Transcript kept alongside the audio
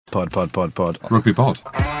Pod. Rugby pod.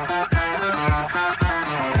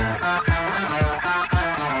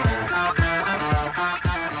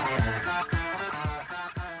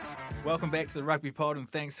 Welcome back to the Rugby Pod, and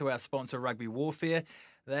thanks to our sponsor, Rugby Warfare.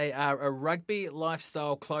 They are a rugby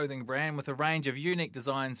lifestyle clothing brand with a range of unique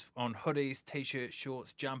designs on hoodies, t-shirts,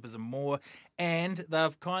 shorts, jumpers, and more. And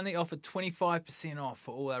they've kindly offered 25% off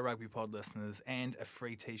for all our Rugby Pod listeners and a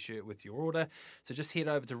free t-shirt with your order. So just head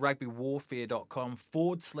over to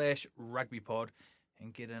rugbywarfare.com/rugbypod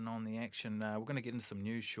and get in on the action. We're going to get into some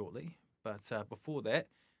news shortly, but before that,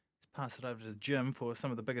 let's pass it over to Jim for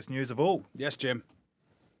some of the biggest news of all. Yes, Jim.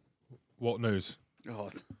 What news?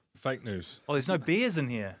 God. Fake news. Oh, there's no beers in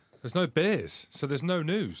here. There's no beers, so there's no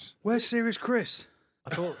news. Where's Serious Chris?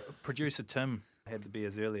 I thought producer Tim had the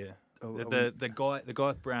beers earlier. Oh, The guy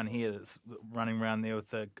with brown hair that's running around there with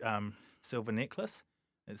the silver necklace.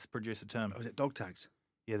 It's producer Tim. Oh, is it dog tags?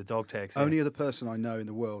 Yeah, the dog tags. Yeah. Only other person I know in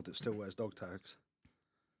the world that still wears dog tags.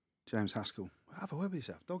 James Haskell. Have a word with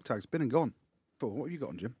yourself. Dog tags, been and gone. But what have you got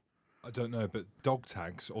on, Jim? I don't know, but dog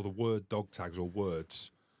tags, or the word dog tags or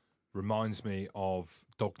words, reminds me of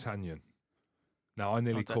Dogtanian. Now, I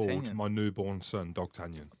nearly called D'Artagnan. my newborn son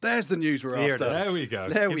Dogtanian. There's the news we're There it after. is. There we go.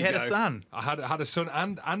 There Have we you had go. a son? I had a son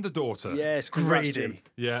and a daughter. Yes, congrats, Greedy. Jim.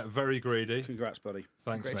 Yeah, very greedy. Congrats, buddy.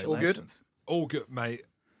 Thanks, mate. All good? Congratulations. All good, mate.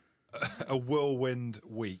 A whirlwind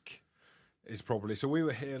week is probably... So we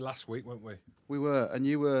were here last week, weren't we? We were, and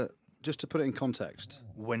you were, just to put it in context,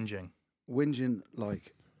 Whinging. whinging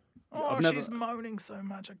like... Oh, I've never- she's moaning so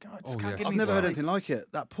much. I just Oh, can't yes. get I've any never heard sleep. anything like it.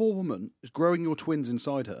 That poor woman is growing your twins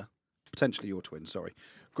inside her. Potentially your twins, sorry.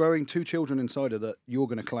 Growing two children inside her that you're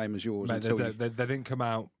going to claim as yours Mate, until they didn't come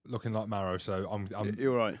out looking like marrow, so I'm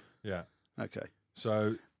You're right. yeah. Okay.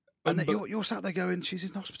 So... And then you're sat there going, she's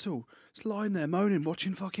in hospital. It's lying there moaning,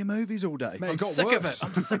 watching fucking movies all day. Mate, I'm it got sick of worse. it.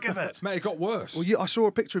 I'm sick of it. Mate, it got worse. Well, I saw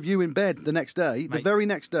a picture of you in bed the next day, the Mate. very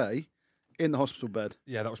next day, in the hospital bed.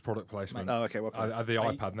 Yeah, that was product placement. Oh, okay. Well, I had the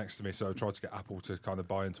Mate. iPad next to me, so I tried to get Apple to kind of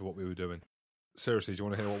buy into what we were doing. Seriously, do you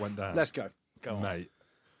want to hear what went down? let's go. Go on. Mate.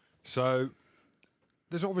 So,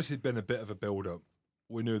 there's obviously been a bit of a build-up.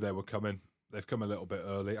 We knew they were coming. They've come a little bit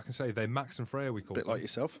early. I can say they Max and Freya, we call Bit them. like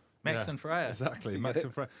yourself. Max Yeah, and Freya. Exactly, You Max get it?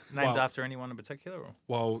 and Freya. Named well, after anyone in particular? Or?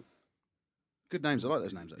 well, Good names. I like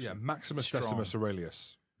those names, actually. yeah, Maximus Strong. Decimus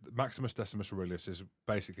Aurelius. Maximus Decimus Aurelius is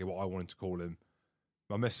basically what I wanted to call him.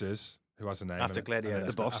 My missus, who has a name. After and Gladiator.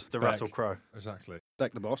 it's The boss. After Beck. Russell Crowe. Exactly.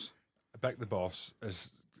 Beck the boss. Beck the boss,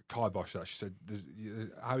 as kibosh that, she said,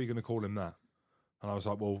 how are you going to call him that? And I was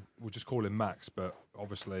like, well, we'll just call him Max, but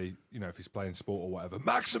obviously, you know, if he's playing sport or whatever,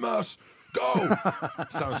 Maximus, go!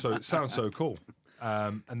 sounds so cool.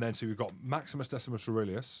 And then so we've got Maximus Decimus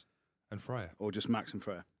Aurelius and Freya. Or just Max and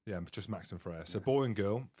Freya. Yeah, just Max and Freya. So boy and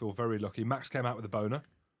girl, feel very lucky. Max came out with a boner.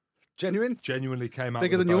 Genuine? Genuinely came out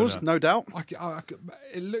Bigger with than a boner. yours, no doubt.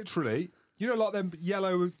 It literally, you know, like them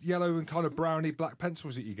yellow and kind of browny black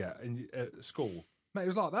pencils that you get at school. Mate, it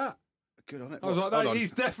was like that. Good on it. I was like, Hold on.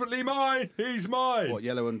 he's definitely mine. He's mine. What,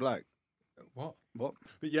 yellow and black? What? What?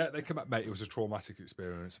 But yeah, they come back, mate. It was a traumatic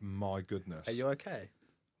experience. My goodness. Are you okay?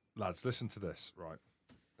 Lads, listen to this, right?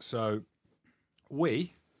 So,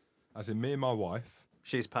 we, as in me and my wife,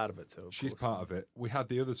 She's part of it too. Of she's course. part of it. We had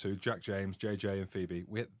the other two, Jack James, JJ, and Phoebe.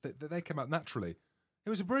 They came out naturally. It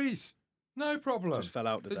was a breeze. No problem. Just fell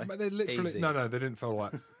out, did they? They literally, Easy. no, they didn't fall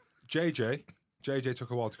like JJ took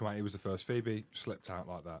a while to come out. He was the first. Phoebe slipped out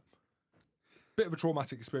like that. Bit of a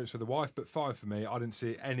traumatic experience for the wife, but fine for me. I didn't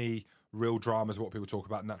see any real dramas of what people talk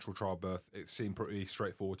about natural childbirth. It seemed pretty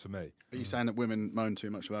straightforward to me. Are you saying that women moan too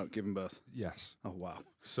much about giving birth? Yes. Oh, wow. Keep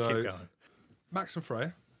So going. Max and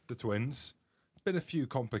Freya, the twins, been a few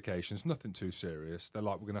complications, nothing too serious. They're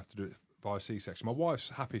like, we're going to have to do it via C-section. My wife's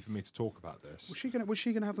happy for me to talk about this. Was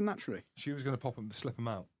she gonna have them naturally? She was going to pop them, slip them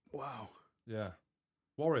out. Wow. Yeah.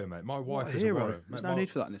 Warrior, mate. My What wife a is hero. a warrior. There's Mate, no need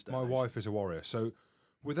for that in this day. My and age. wife is a warrior. So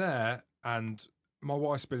we're there, and my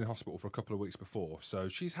wife's been in hospital for a couple of weeks before, so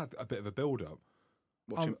she's had a bit of a build-up.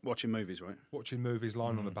 Watching movies, right? Watching movies,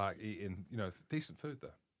 lying on the back, eating, decent food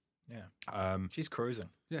there. Yeah. She's cruising.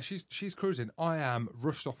 Yeah, she's cruising. I am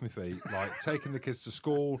rushed off my feet, like taking the kids to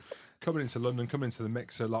school, coming into London, coming into the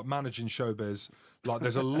mixer, like managing showbiz. Like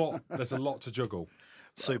there's a lot to juggle.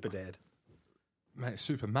 Super dad. Mate,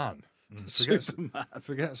 Superman.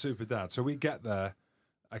 Forget Super Dad. So we get there.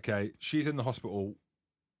 Okay, she's in the hospital.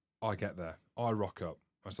 I get there. I rock up.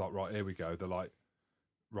 I was like, right, here we go. They're like,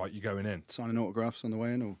 right, you're going in. Signing autographs on the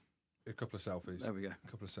way in, or A couple of selfies. there we go.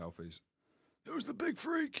 A couple of selfies. Who's the big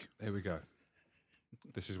freak? Here we go.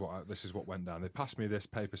 This is what went down. They passed me this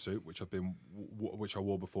paper suit, which which I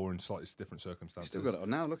wore before in slightly different circumstances. Still got it on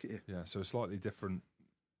now. Look at you. Yeah, so a slightly different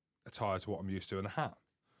attire to what I'm used to, and a hat.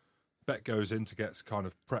 Bet goes in to get kind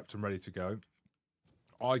of prepped and ready to go.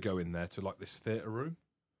 I go in there to like this theatre room.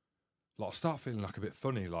 Like I start feeling like a bit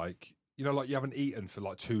funny, like like you haven't eaten for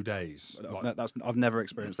like 2 days. Like, I've never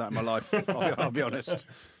experienced that in my life. I'll be honest.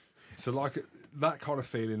 so like that kind of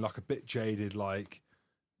feeling, like a bit jaded, like.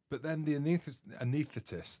 But then the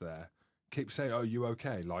anaesthetist there keeps saying, "Oh, you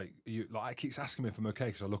okay?" Like it keeps asking me if I'm okay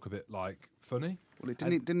because I look a bit like funny. Well,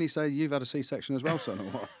 didn't he say you've had a C-section as well, son, or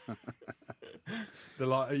what? They're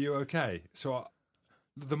like, "Are you okay?" So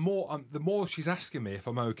the more she's asking me if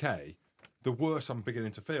I'm okay, the worse I'm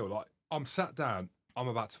beginning to feel. Like I'm sat down, I'm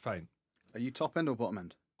about to faint. Are you top end or bottom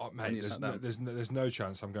end? Mate, there's no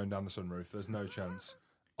chance I'm going down the sunroof. There's no chance.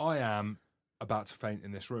 I am about to faint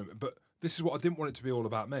in this room. But this is what I didn't want it to be all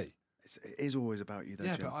about me. It is always about you, though,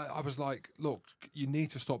 Yeah, Jim. but I was like, look, you need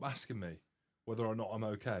to stop asking me whether or not I'm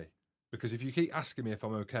okay. Because if you keep asking me if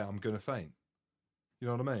I'm okay, I'm going to faint. You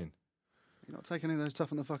know what I mean? You're not taking any of those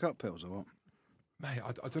toughen the fuck up pills or what? Mate,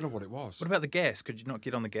 I don't know what it was. What about the gas? Could you not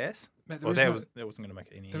get on the gas? Mate, That wasn't going to make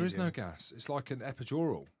it any easier. There is no gas. It's like an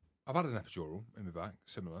epidural. I've had an epidural in my back,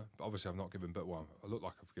 similar, but obviously I've not given birth. Well, I look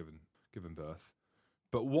like I've given birth.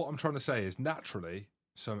 But what I'm trying to say is naturally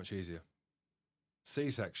so much easier.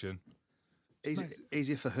 C-section.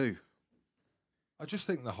 Easier for who? I just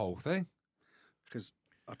think the whole thing. Because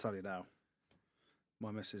I'll tell you now,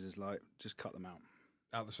 my missus is like, just cut them out.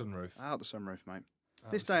 Out the sunroof. Out the sunroof, mate.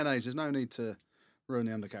 This day and age, there's no need to ruin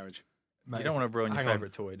the undercarriage. Mate, you don't want to ruin your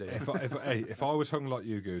favourite toy, do you? If I was hung like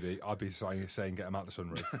you, Goody, I'd be saying get him out the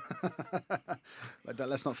sunroof.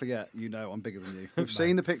 Let's not forget, I'm bigger than you. We've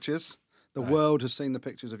seen the pictures. The world has seen the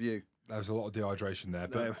pictures of you. There was a lot of dehydration there.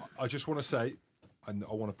 But I just want to say, and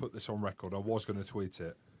I want to put this on record, I was going to tweet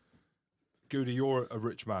it. Goody, you're a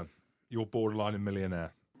rich man. You're borderline a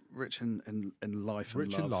millionaire. Rich in life and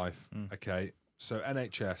Rich love. in life, okay. So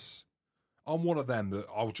NHS, I'm one of them that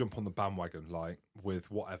I'll jump on the bandwagon, like,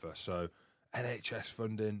 with whatever. So NHS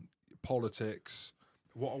funding, politics.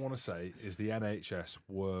 What I want to say is the NHS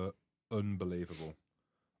were unbelievable.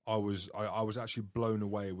 I was actually blown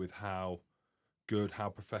away with how good, how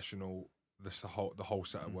professional the whole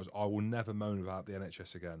setup was. I will never moan about the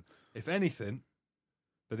NHS again. If anything,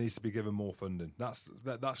 there needs to be given more funding. That's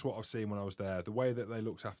what I've seen when I was there. The way that they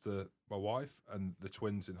looked after my wife and the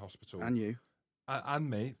twins in hospital, And you. and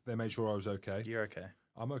me, they made sure I was okay. You're okay.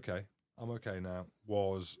 I'm okay now.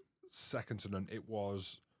 Was second to none. It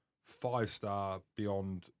was 5-star,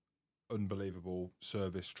 beyond unbelievable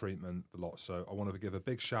service, treatment, the lot. So I want to give a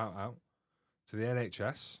big shout out to the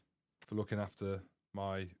NHS for looking after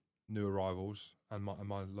my new arrivals and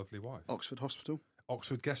my lovely wife. Oxford Hospital.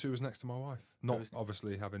 Oxford, guess who was next to my wife? Not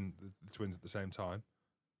obviously having the twins at the same time.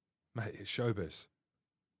 Mate, it's showbiz.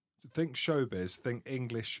 Think showbiz, think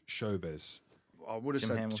English showbiz. I would have Jim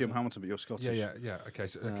said Hamilton. Jim Hamilton, but you're Scottish. Yeah. Okay,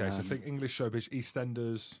 so think English showbiz,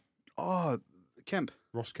 EastEnders. Oh, Kemp.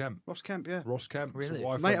 Ross Kemp. Ross Kemp, yeah. Ross Kemp. Really? So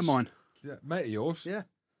wife Mate of mine. Yeah, mate of yours. Yeah.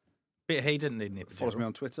 But he didn't need an epidural. Follows me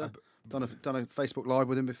on Twitter. Done a Facebook Live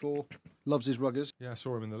with him before. Loves his ruggers. Yeah, I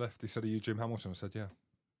saw him in the lift. He said, "Are you Jim Hamilton?" I said, "Yeah."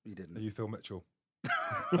 You Are didn't. you Phil Mitchell?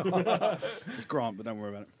 It's Grant, but don't worry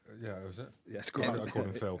about it. Yeah, was it? Yes, I Grant. called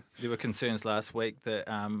him Phil. There were concerns last week that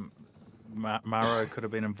Maro could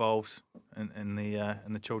have been involved in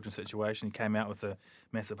the children's situation. He came out with a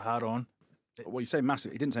massive hard-on. Well, you say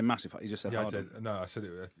massive. He didn't say massive. He just said Yeah, I hard. did. No, I said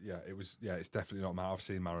it. Yeah, it was. Yeah, it's definitely not Maro. I've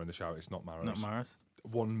seen Maro in the shower. It's not Maro. Not Maro's.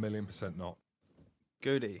 1,000,000% not.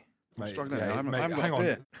 Goody. I'm Mate, struggling. yeah, I haven't mate, got hang a on.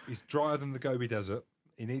 beer. He's drier than the Gobi Desert.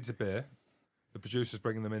 He needs a beer. The producer's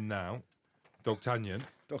bringing them in now. Dogtanyan.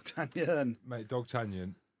 D'Artagnan. Mate,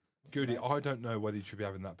 Dogtanyan. Goody, I don't know whether you should be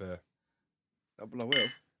having that beer. Well, I will.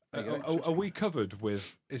 There you go. Are we covered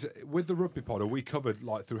with? Is it with the rugby pod? Are we covered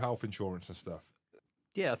like through health insurance and stuff?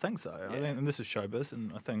 Yeah, I think so. I think, and this is showbiz,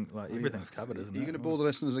 and I think like everything's covered, isn't Are you it? going to bore the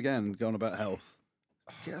listeners again going about health?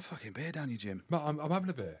 Get a fucking beer down you, Jim. Mate, I'm having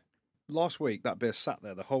a beer. Last week, that beer sat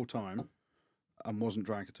there the whole time and wasn't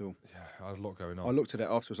drank at all. Yeah, I had a lot going I on. looked at it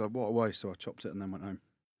afterwards, like, what a waste, so I chopped it and then went home.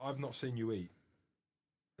 I've not seen you eat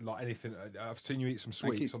like anything. I've seen you eat some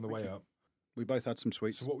Thank sweets you, on the thank way you. up. We both had some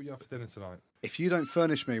sweets. So what will you have for dinner tonight? If you don't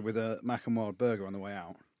furnish me with a Mac and Wild burger on the way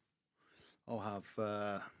out, I'll have,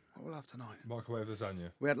 what will I have tonight? Microwave lasagna.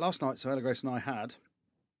 We had last night, so Ella Grace and I had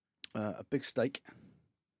a big steak.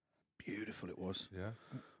 Beautiful it was. Yeah.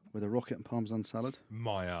 With a rocket and parmesan salad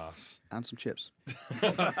My ass. and some chips.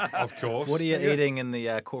 Of course. What are you eating in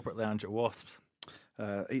the corporate lounge at Wasps?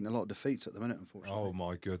 Eating a lot of defeats at the minute, unfortunately. Oh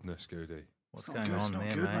my goodness, Goody. What's It's not going good, on it's not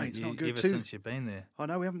there, good, mate? mate, it's not good Ever too. since you've been there. I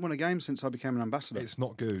know we haven't won a game since I became an ambassador. It's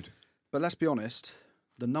not good. But let's be honest,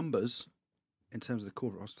 the numbers in terms of the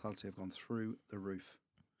corporate hospitality have gone through the roof.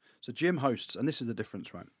 So Jim hosts, and this is the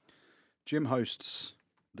difference, right? Jim hosts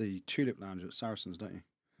the Tulip Lounge at Saracens, don't you?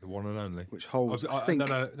 The one and only. Which holds, I No, think,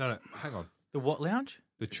 no. Hang on. The what lounge?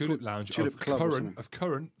 The Tulip Lounge Tulip of Club or current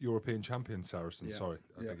something. European champion Saracens. Yeah. Sorry,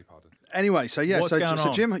 I Yeah. beg your pardon. Anyway, so yeah, What's going so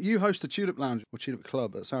on? Jim, you host the Tulip Lounge or Tulip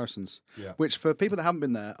Club at Saracens, Yeah. which for people that haven't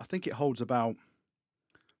been there, I think it holds about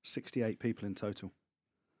 68 people in total.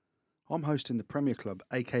 I'm hosting the Premier Club,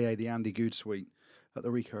 aka the Andy Good Suite, at the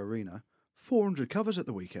Ricoh Arena. 400 covers at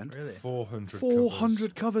the weekend. Really? 400.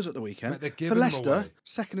 400 covers at the weekend. Mate, they're For giving them Leicester, away.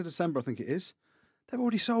 2nd of December, I think it is. They've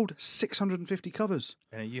already sold 650 covers.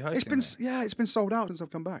 And are you It's hosting been it's been sold out since I've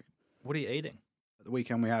come back. What are you eating? At the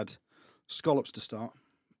weekend we had scallops to start.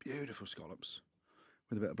 Beautiful scallops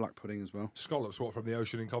with a bit of black pudding as well. Scallops, what, from the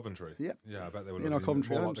ocean in Coventry? Yep. Yeah, I bet they were You know, lovely.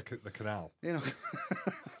 Coventry More Arms. like the canal. You know.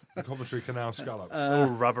 The Coventry Canal scallops. All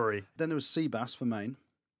rubbery. Then there was sea bass for Maine.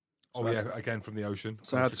 oh, that's- yeah, again from the ocean.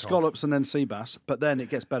 So I had Coast to coast. scallops and then sea bass, but then it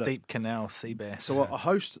gets better. Deep canal sea bass. So I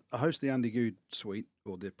host the Andy Good Suite,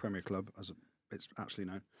 or the Premier Club, as it's actually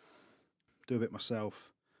known. Do a bit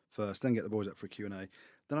myself first, then get the boys up for a Q&A.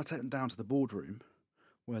 Then I take them down to the boardroom,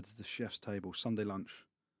 where there's the chef's table, Sunday lunch.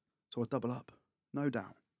 So I double up, no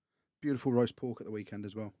doubt. Beautiful roast pork at the weekend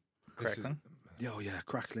as well. Crackling. Oh yeah,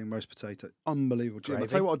 crackling roast potato. Unbelievable. Jim, I'll Gravy.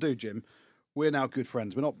 tell you what I'll do, Jim. We're now good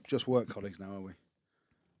friends. We're not just work colleagues now, are we?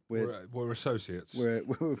 We're associates.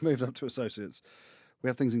 We've moved up to associates. We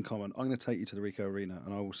have things in common. I'm going to take you to the Ricoh Arena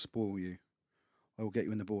and I will spoil you. I will get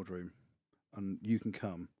you in the boardroom and you can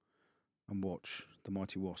come and watch the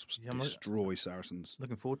Mighty Wasps Yeah, I'm look- destroy Saracens.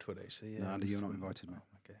 Looking forward to it, actually. Yeah, No, Andy, I'm you're just- not invited, mate.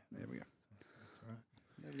 Oh, okay. There we go. That's all right.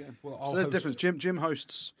 There we go. Well, So there's a difference. Jim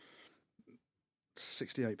hosts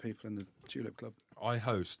 68 people in the Tulip Club. I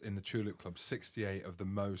host in the Tulip Club 68 of the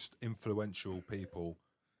most influential people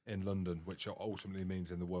in London, which ultimately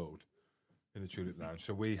means in the world, in the Tulip Lounge.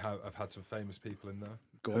 So we have had some famous people in there.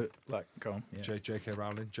 Go on. Go on. Yeah. J.K.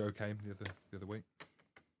 Rowling. Joe came the other week.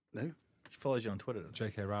 No? She follows you on Twitter. doesn't she?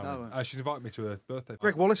 J.K. Rowling. Oh, She's invited me to a birthday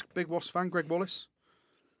Greg party. Wallace, big Wasps fan. Greg Wallace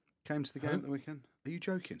came to the game Who? at the weekend. Are you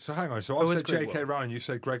joking? So hang on. So Who I is said Greg J.K. Wallace? Rowling. You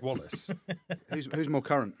said Greg Wallace. Who's more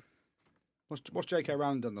current? What's J.K.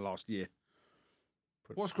 Rowling done the last year?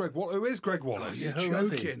 What's Greg? Who is Greg Wallace? Yeah, who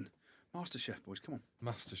is he? joking. MasterChef, boys, come on.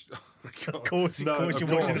 Master. Of course you're of watching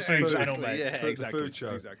course. the Food Food. Channel, mate. Yeah, The exactly. food show.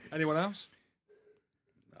 Exactly. Anyone else?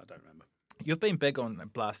 I don't remember. You've been big on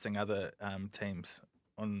blasting other teams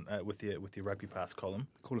on with your rugby pass column.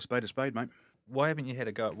 Call a spade, mate. Why haven't you had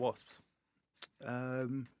a go at Wasps?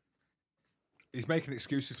 He's making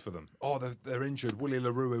excuses for them. Oh, they're injured. Willie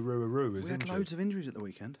LaRue is We had injured. loads of injuries at the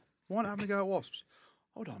weekend. Why not having a go at Wasps?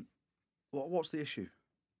 Hold on. What's the issue?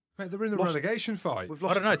 Mate, they're in a Lost- relegation fight. We've I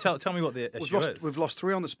lost. don't know. Tell me what the issue is. We've lost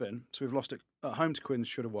 3 on the spin. So we've lost it at home to Quins,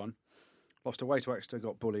 should have won. Lost away to Exeter,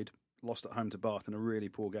 got bullied. Lost at home to Bath in a really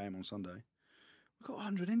poor game on Sunday. We've got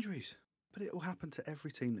 100 injuries, but it will happen to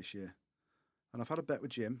every team this year. And I've had a bet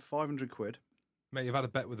with Jim, 500 quid. Mate, you've had a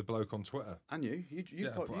bet with the bloke on Twitter. And you Yeah,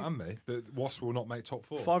 and me. The Wasps will not make top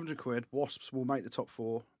 4. 500 quid. Wasps will make the top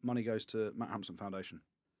 4. Money goes to Matt Hampson Foundation.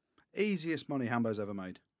 Easiest money Hambo's ever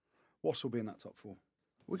made. Wasps will be in that top 4.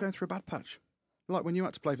 We're going through a bad patch. Like when you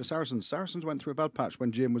had to play for Saracens. Saracens went through a bad patch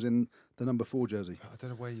when Jim was in the number 4 jersey. I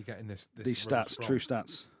don't know where you're getting this These rubbish stats, from. true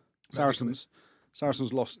stats.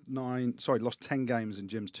 Saracens lost 10 games in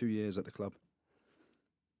Jim's 2 years at the club.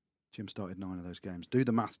 Jim started 9 of those games. Do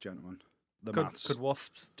the maths, gentlemen. The maths. Could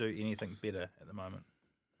Wasps do anything better at the moment?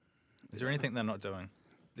 Is there anything they're not doing?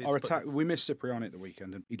 Our attack. We missed Cipriani at the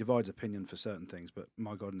weekend, and he divides opinion for certain things. But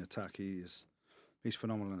my God, in attack, he's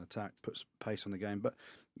phenomenal in attack. Puts pace on the game. But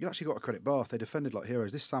you actually got to credit Bath. They defended like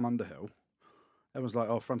heroes. This Sam Underhill, everyone's like,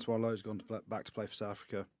 "Oh, Francois Lowe's gone back to play for South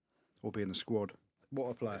Africa, or be in the squad." What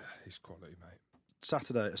a player! He's quality, mate.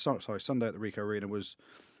 Sunday at the Ricoh Arena was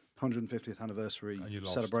 150th anniversary And you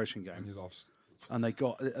lost. celebration And game, you lost. and they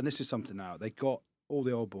got. And this is something now. They got all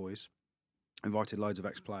the old boys, invited loads of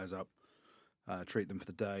ex-players up, treat them for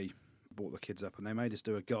the day, brought the kids up, and they made us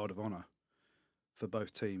do a guard of honour for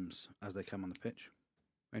both teams as they came on the pitch.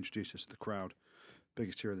 Introduced us to the crowd.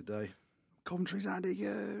 Biggest cheer of the day. Coventry's Andy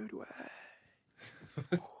Good. Way.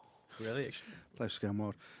 Really? Actually? Place was going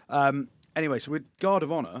wild. Anyway, so we're guard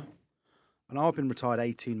of honour, and I've been retired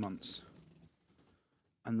 18 months.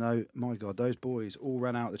 And though, my God, those boys all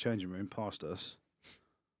ran out of the changing room past us.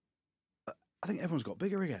 I think everyone's got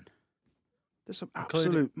bigger again. There's some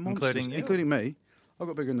absolute monsters, including you? me. I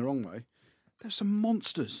got bigger in the wrong way. There's some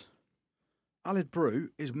monsters. Alid Brew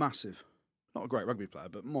is massive. Not a great rugby player,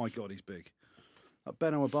 but my God, he's big.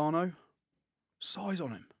 Benno Urbano, size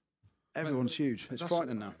on him. Everyone's huge. It's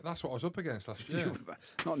frightening now. That's what I was up against last year.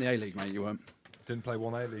 Not in the A-League, mate, you weren't. Didn't play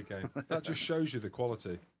one A-League game. That just shows you the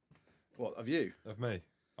quality What, of you? of me.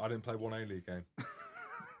 I didn't play one A-League game.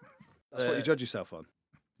 That's what you judge yourself on.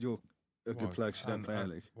 You're a good Well, player 'cause you don't play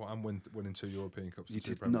A-League. Well, I'm winning 2 European Cups. You and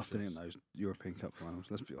 2 did nothing in Premierships. those European Cup finals,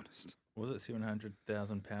 let's be honest. Was it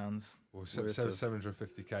 £700,000? Well, worth of-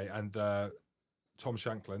 750k. And Tom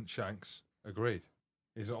Shanks agreed.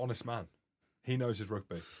 He's an honest man. He knows his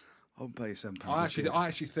rugby. I'll pay you £7. I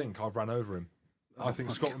actually think I've ran over him. I Oh think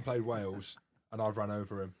my Scotland played Wales, and I've ran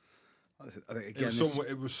over him. I think It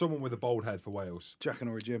again, was someone with a bold head for Wales. Jack and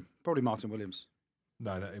Ori Jim. Probably Martin Williams.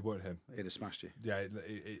 No, it weren't him. He'd have smashed you. Yeah,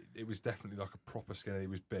 it was definitely like a proper skinner. He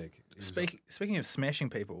was big. He was Speaking of smashing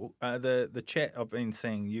people, the chat I've been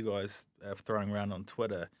seeing you guys throwing around on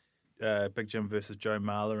Twitter, Big Jim versus Joe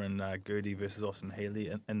Marler and Goody versus Austin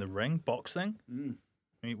Healy in the ring, boxing. Mm.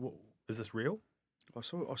 I mean, is this real? I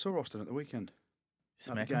saw Austin at the weekend. At the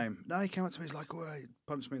Smacking? game. No, he came up to me. He's like, "Oh," he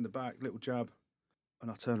punched me in the back, little jab, and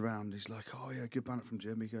I turned around. He's like, "Oh yeah, good banner from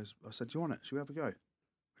Jim." He goes, "I said, do you want it? Should we have a go?"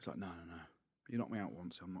 He's like, "No. You knocked me out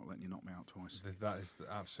once. I'm not letting you knock me out twice." that is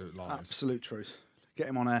the absolute lies. Absolute truth. Get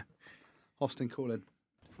him on air. Austin, call in.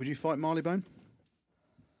 Would you fight Marleybone?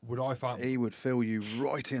 Would I fight? He would fill you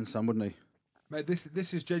right in, son, wouldn't he? Mate,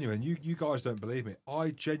 this is genuine. You guys don't believe me. I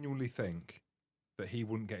genuinely think that he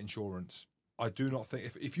wouldn't get insurance. I do not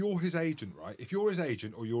think if you're his agent, right? If you're his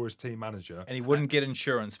agent or you're his team manager, And he wouldn't get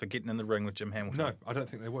insurance for getting in the ring with Jim Hamilton. no, I don't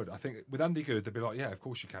think they would. I think with Andy Good, they'd be like, yeah, of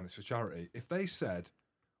course you can. It's for charity. If they said,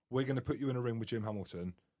 we're going to put you in a ring with Jim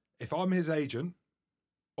Hamilton, if I'm his agent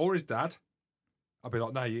or his dad, I'd be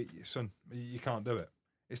like, no, son, you can't do it.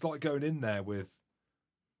 It's like going in there with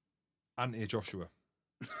Anthony Joshua.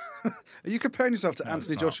 Are you comparing yourself to No, it's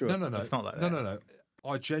Anthony not. Joshua? No. It's not like no, that. no.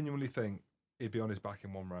 I genuinely think he'd be on his back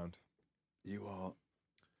in one round. You are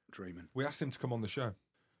dreaming. We asked him to come on the show.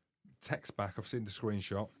 Text back, I've seen the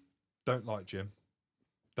screenshot. Don't like Jim.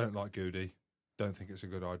 Don't like Goody. Don't think it's a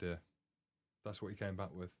good idea. That's what he came back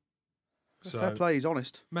with. Fair play, he's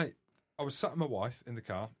honest. Mate, I was sat with my wife in the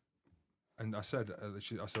car, and I said, "Oh,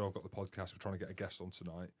 I've got the podcast. We're trying to get a guest on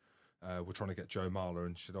tonight. We're trying to get Joe Marler."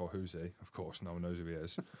 And she said, "Oh, who's he?" Of course, no one knows who he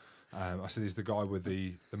is. I said, "He's the guy with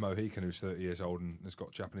the Mohican who's 30 years old and has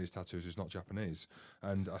got Japanese tattoos who's not Japanese."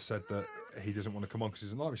 And I said that he doesn't want to come on because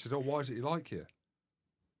he's alive. She said, "Oh, why is it he like you?"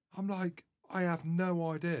 I'm like, I have no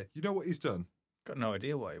idea. You know what he's done? Got no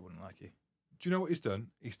idea why he wouldn't like you. Do you know what he's done?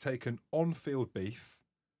 He's taken on-field beef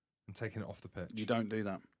and taken it off the pitch. You don't do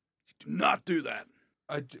that. You do not do that.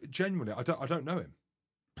 Genuinely, I don't know him.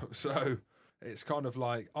 So it's kind of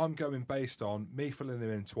like I'm going based on me filling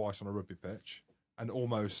him in twice on a rugby pitch and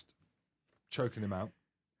almost choking him out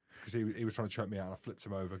because he was trying to choke me out and I flipped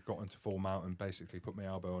him over, got into full mount and basically put my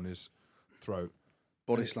elbow on his throat.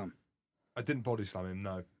 Body slam. I didn't body slam him,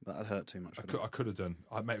 no. That'd hurt too much. I could have done.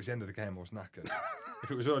 Mate, it was the end of the game. I was knackered. If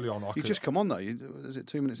it was early on, I You could. just come on though. Is it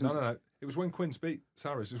 2 minutes? No. It was when Quinns beat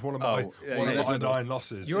Sarries. It was one of Oh, my yeah, one yeah, of my it's 9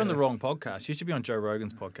 losses. You're on the wrong podcast. You should be on Joe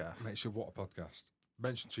Rogan's podcast. Mate, what a podcast.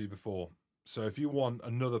 Mentioned to you before. So if you want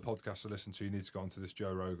another podcast to listen to, you need to go onto this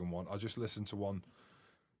Joe Rogan one. I just listened to one.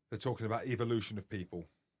 They're talking about evolution of people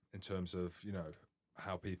in terms of,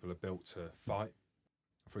 how people are built to fight.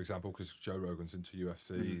 For example, because Joe Rogan's into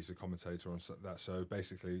UFC, he's a commentator on that. So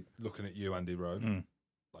basically, looking at you, Andy Rowe,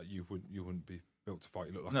 like you wouldn't be built to fight.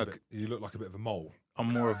 You look like a bit of a mole.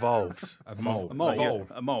 I'm more evolved. A mole. A mole.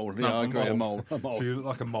 Evolved. Yeah, a mole. No, Yeah, I a agree. A mole. mole. A mole. So you look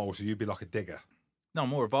like a mole. So you'd be like a digger. No, I'm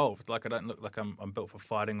more evolved. Like I don't look like I'm built for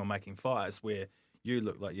fighting or making fires. Where you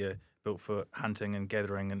look like you're built for hunting and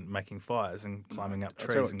gathering and making fires and climbing up I'll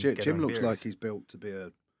tell you trees. what, And Jim looks berries. like he's built to be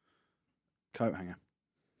a coat hanger.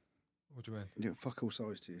 What do you mean? Yeah, fuck all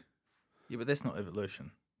size to you. Yeah, but that's not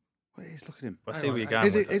evolution. Well, he's look at him. I Hang see on, where you're hang going.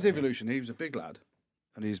 His, with his it. evolution. He was a big lad,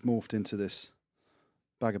 and he's morphed into this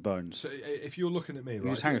bag of bones. So if you're looking at me, You right,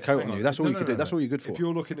 just hang a coat on you. That's all you could do. That's all you're good for. If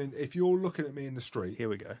you're looking at me in the street, Here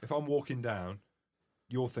we go. if I'm walking down,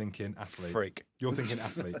 you're thinking athlete. Freak. You're thinking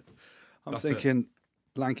athlete. I'm That's thinking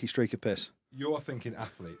lanky streak of piss. You're thinking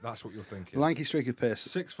athlete. That's what you're thinking. Lanky streak of piss.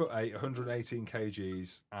 6'8", 118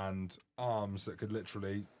 kgs, and arms that could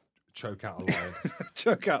literally choke out a lion.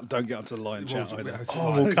 Choke out. Don't get onto the lion Well, chat either.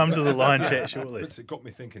 Oh, we'll come to the line chat shortly. But it got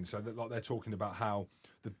me thinking. So that, they're talking about how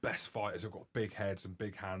the best fighters have got big heads and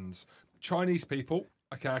big hands. Chinese people,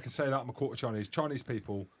 okay, I can say that I'm a quarter Chinese. Chinese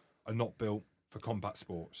people are not built for combat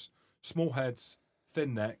sports. Small heads,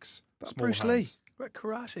 thin necks, But small Bruce Lee. hands. What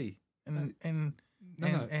karate and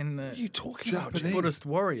No. the you talking about? Japanese. Buddhist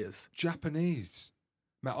warriors. Japanese.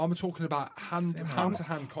 Mate, I'm talking about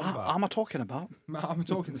hand-to-hand combat. I'm talking about. Mate, I'm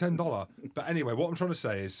talking $10. But anyway, what I'm trying to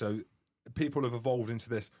say is, so people have evolved into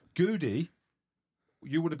this. Goody,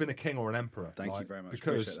 you would have been a king or an emperor. Thank you like, very much.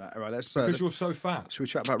 Because, Appreciate that. All right, let's. because you're so fat. Should we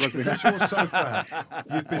chat about rugby? Because you're so fat.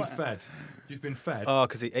 You've been fed. You've been fed. Oh,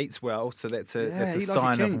 because he eats well, so that's a Yeah, eat like a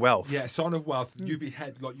sign of king. wealth. Yeah, sign of wealth. You'd be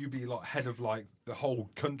head of like the whole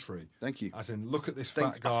country. Thank you. As in, look at this I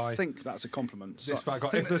fat guy. think that's a compliment. This So, fat guy. I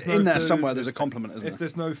think If there's in no there food, somewhere, there's a compliment, isn't If there?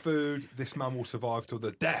 there's no food, this man will survive till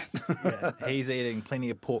the death. Yeah, he's eating plenty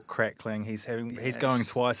of pork crackling. He's Yes. going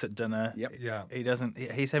twice at dinner. Yep. Yeah.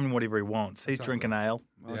 He's having whatever he wants. He's Exactly. drinking ale.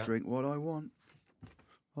 I Yeah. drink what I want.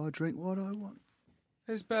 I drink what I want.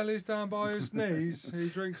 His belly's down by his knees. He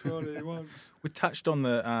drinks what he wants. We touched on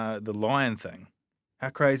the lion thing. How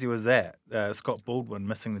crazy was that? Scott Baldwin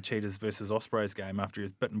missing the Cheetahs versus Ospreys game after he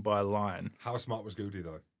was bitten by a lion. How smart was Goody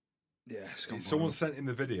though? Yeah, it's gone Someone sent him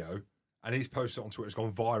the video, and he's posted it on Twitter. It's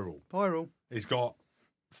gone viral. viral. He's got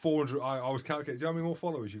 400. I was calculating. Do you know how many more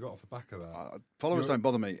followers you got off the back of that? Followers You're- don't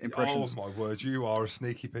bother me. Impressions. Oh my word! You are a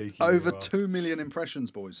sneaky peaky. Over you are. 2 million impressions,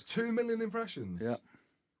 boys. 2 million impressions. Yeah.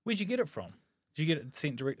 Where'd you get it from? Did you get it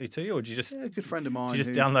sent directly to you, or did you just Yeah, a good friend of mine. did you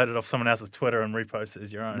just who- download it off someone else's Twitter and repost it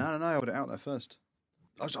as your own? No, I put it out there first.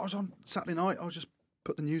 I was on Saturday night. I just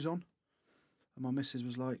put the news on, and my missus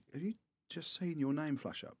was like, "Have you just seen your name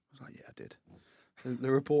flash up?" I was like, "Yeah, I did."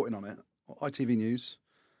 They're reporting on it. ITV News,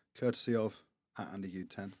 courtesy of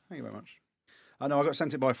 @AndyU10. Thank you very much. I know I got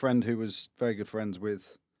sent it by a friend who was very good friends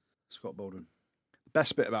with Scott Baldwin. The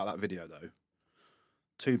best bit about that video, though,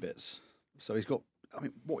 2 bits. So he's got. I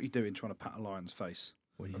mean, what are you doing trying to pat a lion's face?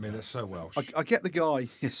 What do I you mean, know? that's so Welsh. I get the guy.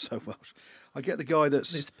 Yes, so Welsh. I get the guy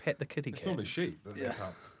that's. Let's pet the kitty It's cat. normally sheep. That they Yeah.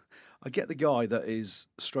 have. I get the guy that is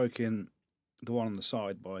stroking the one on the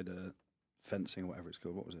side by the fencing or whatever it's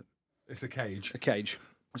called. What was it? It's a cage. A cage.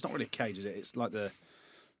 It's not really a cage, is it? It's like the.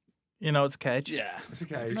 You know, it's a cage. Yeah. It's a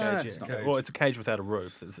cage. No, Cage, it's yeah. not. Well, it's a cage without a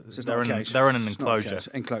roof. It's They're not a in cage. they're in an It's not a enclosure. cage.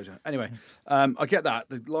 Enclosure. Anyway, I get that.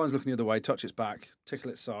 The lion's looking the other way, touch its back, tickle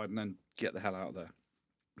its side, and then get the hell out of there.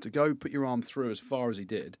 To go put your arm through as far as he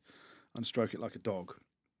did and stroke it like a dog.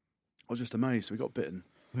 I was just amazed. We got bitten.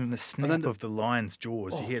 And then the snap then the- of the lion's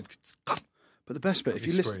jaws. Oh. You hear But the best bit, He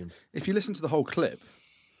if you listen to the whole clip,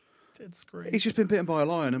 dead scream. he's just been bitten by a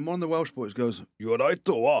lion, and one of the Welsh boys goes, "You all right,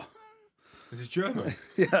 or what?" Is he German?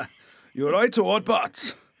 Yeah, you all right or what,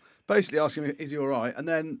 but basically asking him, is he all right? And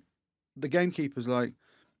then the gamekeeper's like,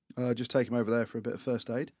 just take him over there for a bit of first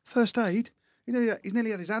aid. First aid? He's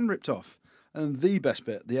nearly had his hand ripped off. And the best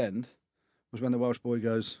bit at the end was when the Welsh boy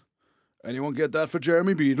goes, "Anyone get that for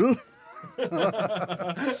Jeremy Beadle?"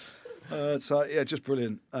 So yeah, just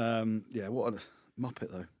brilliant. Yeah, what a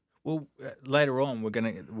muppet though. Well, later on, we've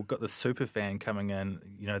got the super fan coming in.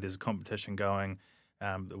 You know, there's a competition going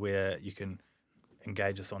where you can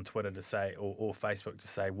engage us on Twitter to say or Facebook to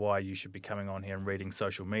say why you should be coming on here and reading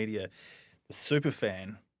social media. The super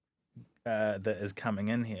fan that is coming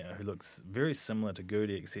in here, who looks very similar to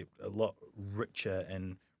Goody, except a lot richer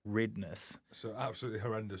in redness. So absolutely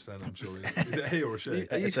horrendous. Then I'm sure. Is it he or a she?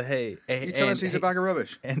 Are you- It's a he. You tell us he's a bag of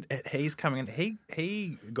rubbish. And he's coming in.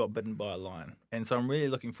 He got bitten by a lion, and so I'm really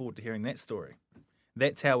looking forward to hearing that story.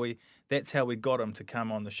 That's how we got him to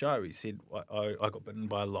come on the show. He said, "I got bitten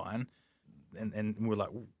by a lion," and we're like,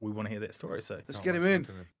 we want to hear that story. So, Let's Can't get him wait to in. look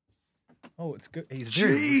at him. oh, it's good. He's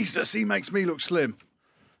very, Jesus, he makes me look slim.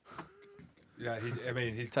 Yeah,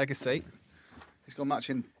 he take a seat. He's got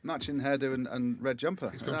matching hairdo and red jumper.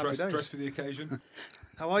 he's got Happy days. dressed for the occasion.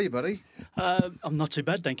 How are you, buddy? I'm not too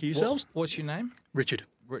bad, thank you. Yourselves? What's your name? Richard.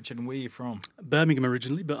 Richard, and where are you from? Birmingham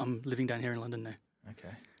originally, but I'm living down here in London now.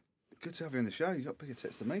 Okay. Good to have you on the show. You got bigger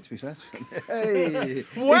tits than me, to be fair. Hey,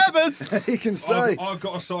 Webbers! he can stay. I've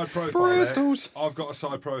got a side profile. there. Bristols. I've got a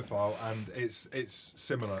side profile, and it's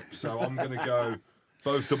similar. So I'm going to go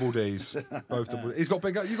both double Ds. Both double. He's got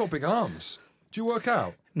big. You got big arms. Do you work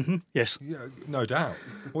out? Yes, Yeah, no doubt.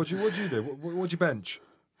 What do you do? What do you bench?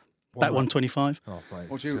 about 125. Oh, mate.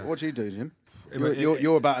 What do you do, Jim? In my-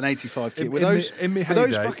 You're about an 85 kilo. With those in my with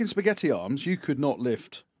those heyday- fucking spaghetti arms, you could not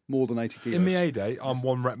lift more than 80 kilos. In my heyday, I'm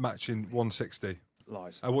one rep matching 160.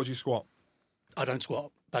 Lies. What do you squat? I don't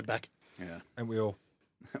squat, bad back. Yeah. And we all.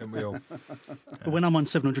 But when I'm on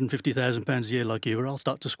 £750,000 a year like you, I'll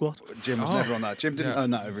start to squat. Jim was Oh. never on that. Jim didn't Yeah.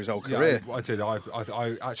 earn that over his whole Yeah, career. I did. I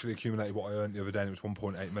actually accumulated what I earned the other day, and it was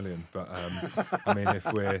 1.8 million. But I mean,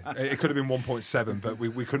 it could have been 1.7, but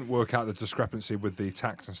we couldn't work out the discrepancy with the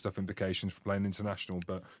tax and stuff implications for playing international.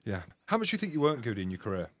 But yeah, how much do you think you earned, Goody, in your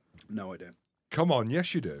career? No idea. Come on,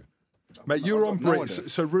 yes you do, mate. You were on I've got no Breathe. idea.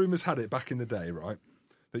 So rumours had it back in the day, right,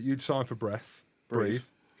 that you'd sign for Breathe. Good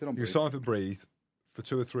on You Breathe. signed for Breathe for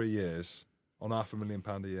 2 or 3 years on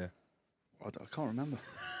 £500,000 a year. I can't remember.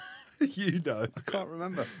 You know. I can't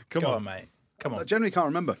remember. Come Go on. on, mate. Come I on. generally can't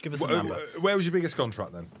remember. Give us a Wh- number. Where was your biggest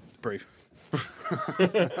contract then? Brief.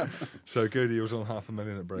 So Goody was on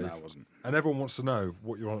 £500,000 at Brave. No, I wasn't. And everyone wants to know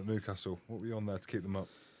what you're on at Newcastle. What were you on there to keep them up?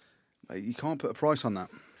 Mate, you can't put a price on that.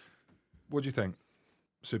 What do you think,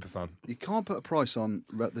 Superfan? You can't put a price on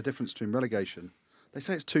the difference between relegation. They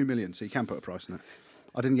say it's 2 million, so you can put a price on it.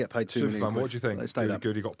 I didn't get paid 2 million. Superfan, what do you think? They stayed Goody up.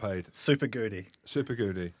 Goody got paid. Super goody. Super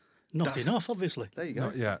Goody. Not enough, obviously. There you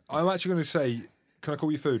go. Yeah, I'm actually going to say, can I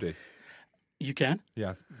call you Foodie? You can.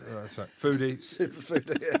 Yeah, that's right. Foodie. Super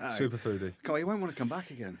food. Yeah. Super Foodie. God, he won't want to come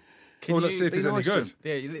back again. Well, let's see if be he's any nice to good.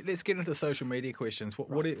 him? Yeah, let's get into the social media questions.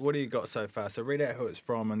 What do you got so far? So read out who it's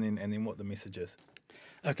from and then what the message is.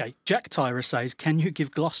 Okay, Jack Tyra says, can you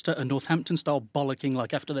give Gloucester a Northampton-style bollocking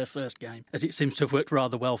like after their first game, as it seems to have worked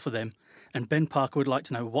rather well for them? And Ben Parker would like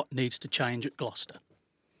to know what needs to change at Gloucester.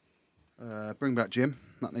 Bring back Jim.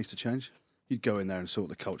 That needs to change. You'd go in there and sort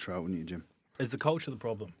the culture out, wouldn't you, Jim? Is the culture the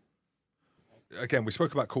problem? Again, we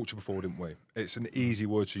spoke about culture before, didn't we? It's an easy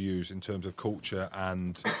word to use in terms of culture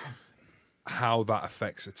and how that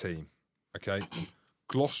affects a team. Okay,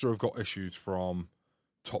 Gloucester have got issues from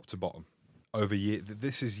top to bottom over years.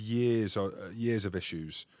 This is years of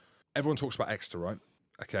issues. Everyone talks about Exeter, right?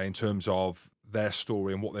 Okay, in terms of their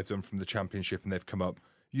story and what they've done from the Championship and they've come up.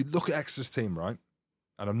 You look at Exeter's team, right?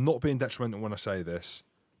 And I'm not being detrimental when I say this.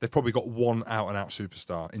 They've probably got one out-and-out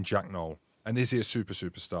superstar in Jack Knoll. And is he a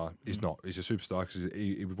superstar? He's not. He's a superstar because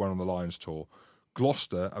he went on the Lions tour.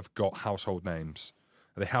 Gloucester have got household names.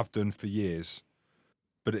 They have done for years,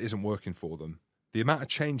 but it isn't working for them. The amount of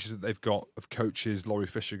changes that they've got of coaches, Laurie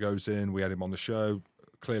Fisher goes in, we had him on the show,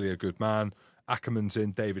 clearly a good man. Ackerman's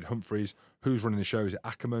in, David Humphreys. Who's running the show? Is it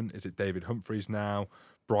Ackerman? Is it David Humphreys now?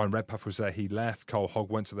 Brian Redpath was there, he left. Cole Hogg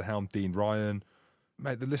went to the helm, Dean Ryan.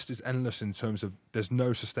 Mate, the list is endless in terms of there's no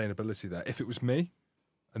sustainability there. If it was me,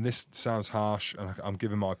 and this sounds harsh, and I'm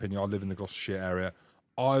giving my opinion, I live in the Gloucestershire area,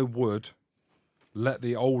 I would let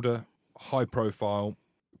the older, high-profile,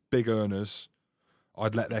 big earners,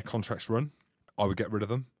 I'd let their contracts run. I would get rid of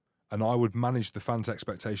them. And I would manage the fans'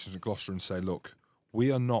 expectations at Gloucester and say, look,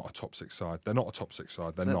 we are not a top six side. They're not a top six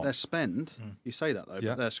side. They're not. Their spend, you say that though,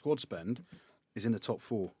 Yeah. but their squad spend is in the top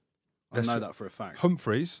 4. I That's know true. that for a fact.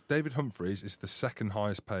 David Humphreys is the second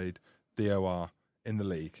highest paid DOR in the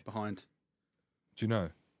league. Behind Do you know?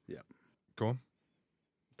 Yeah. Go on.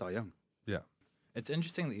 Di Young. Yeah. It's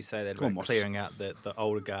interesting that you say that Go on, about Moss. clearing out the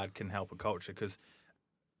older guard can help a culture because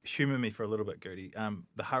humour me for a little bit, Goody.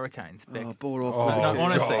 The Hurricanes back. Oh, bore off. Oh, No,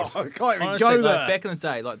 honestly. God. I can't even Honestly, go like, there. back in the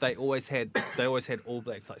day, like they always had All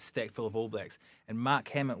Blacks, like stacked full of All Blacks. And Mark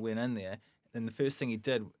Hammett went in there, and the first thing he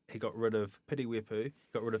did, he got rid of Piti Wepu,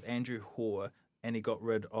 got rid of Andrew Hoare, and he got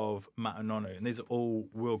rid of Ma'anonu. And these are all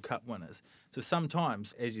World Cup winners. So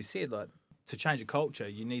sometimes, as you said, like to change a culture,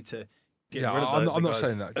 you need to get rid of I'm the not guys.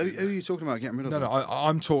 saying that. Who are you talking about getting rid of? No,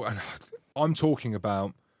 them? I'm talking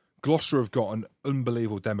about Gloucester have got an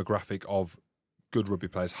unbelievable demographic of good rugby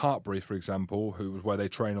players. Hartbury, for example, where they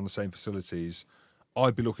train on the same facilities.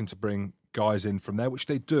 I'd be looking to bring guys in from there, which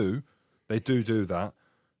they do. They do that.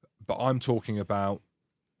 But I'm talking about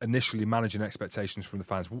initially managing expectations from the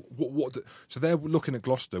fans. So they're looking at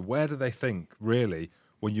Gloucester. Where do they think, really,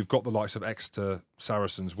 when you've got the likes of Exeter,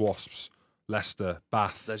 Saracens, Wasps, Leicester,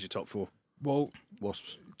 Bath? There's your top 4. Well,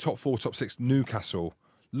 Wasps. top 4, top 6, Newcastle.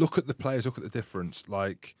 Look at the players, look at the difference.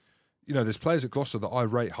 Like, you know, there's players at Gloucester that I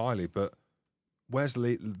rate highly, but where's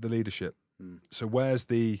the leadership? So where's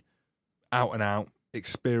the out-and-out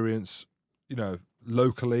experience, you know,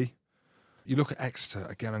 locally? You look at Exeter,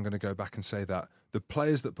 again, I'm going to go back and say that. The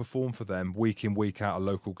players that perform for them week in, week out are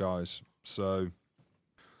local guys. So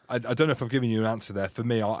I don't know if I've given you an answer there. For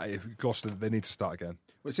me, Gloucester, they need to start again.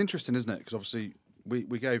 Well, it's interesting, isn't it? Because obviously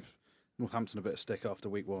we gave Northampton a bit of stick after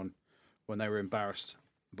week 1 when they were embarrassed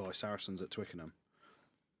by Saracens at Twickenham.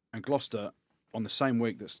 And Gloucester, on the same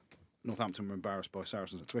week that Northampton were embarrassed by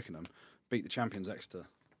Saracens at Twickenham, beat the champions Exeter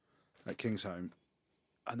at Kingsholm.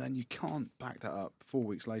 And then you can't back that up 4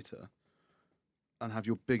 weeks later and have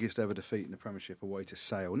your biggest ever defeat in the Premiership away to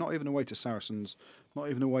Sale. Not even away to Saracens,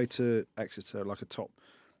 not even away to Exeter, like a top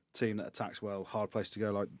team that attacks well, hard place to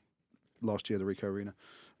go, like last year, the Ricoh Arena.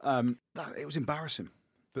 It was embarrassing.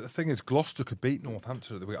 But the thing is, Gloucester could beat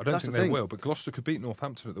Northampton at the weekend. I don't That's think the they thing. will, but Gloucester could beat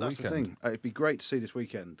Northampton at the That's weekend. the thing. It'd be great to see this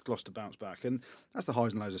weekend Gloucester bounce back, and that's the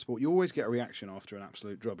highs and lows of sport. You always get a reaction after an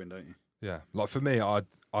absolute drubbing, don't you? Yeah, like for me, I'd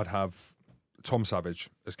have Tom Savage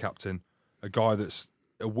as captain, a guy that's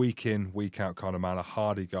a week in, week out kind of man, a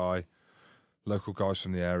hardy guy, local guys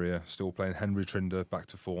from the area, still playing. Henry Trinder back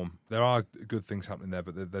to form. There are good things happening there,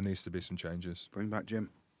 but there needs to be some changes. Bring back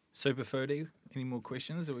Jim. Super Foodie, any more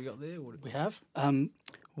questions that we got there? We have.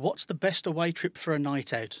 What's the best away trip for a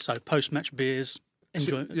night out? So post-match beers,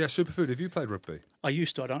 enjoy. Yeah, Superfood. Have you played rugby? I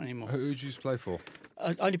used to, I don't anymore. Who did you used to play for?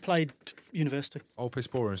 I only played university. Old Piss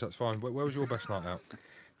Borings, that's fine. Where was your best night out?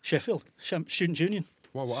 Sheffield, Student Union.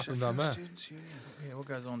 What happened down there? Yeah, what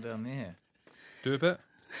goes on down there? Do a bit.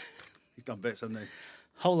 He's done bits, hasn't he?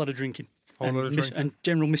 Whole lot of drinking. Whole lot of drinking. And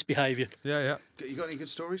general misbehaviour. Yeah. You got any good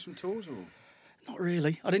stories from tours, or Not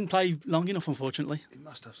really. I didn't play long enough, unfortunately. you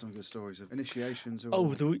must have some good stories of initiations? Or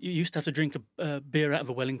Oh, you used to have to drink a beer out of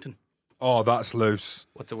a Wellington. Oh, that's loose.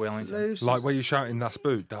 What's a Wellington? Loose. Like where you're shouting, "Das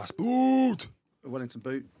boot, das boot." a Wellington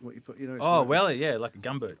boot. What you put? You know. it's Oh, like- well, yeah, like a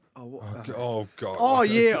gumboot. Oh, what? Oh God. Oh,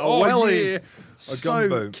 yeah, a welly. yeah. A So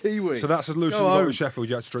gumboot. Kiwi. So that's as loose as Go you got home. at Sheffield.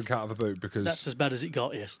 You had to drink out of a boot because That's as bad as it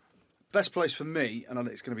got, yes. Best place for me, and I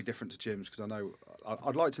know it's going to be different to Jim's because I know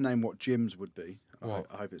I'd like to name what Jim's would be. What?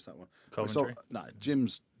 I hope it's that one. Coventry? No,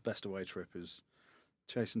 Jim's best away trip is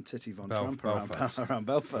chasing Titty Von Trump Belfast. around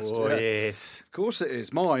Belfast. Oh, yeah. yes. Of course it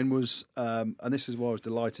is. Mine was, and this is why I was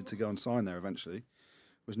delighted to go and sign there eventually,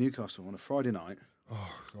 was Newcastle on a Friday night.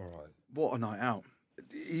 Oh, all right. What a night out.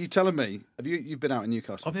 Are you telling me, you've been out in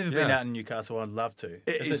Newcastle? I've never been Yeah. out in Newcastle. I'd love to.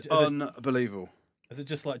 It is is unbelievable. is it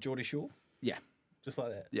just like Geordie Shore? Yeah, Just like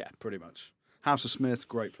that? yeah, pretty much. House of Smith,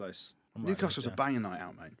 great place. I'm writing Newcastle's this a down. banging night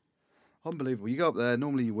out, mate. Unbelievable. You go up there,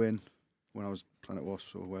 normally you win, when I was playing at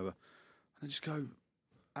Wasps or wherever, and then just go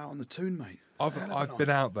out on the toon, mate. I've been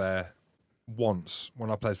out there once when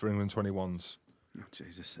I played for England 21s. Oh,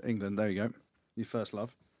 Jesus. England, there you go. Your first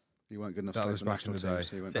love. You weren't good enough That to play was for back in national the team, day.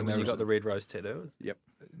 so you went Is that And when there you was got the red rose tattoo? Yep.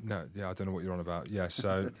 No, yeah, I don't know what you're on about. Yeah,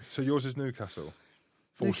 so yours is Newcastle.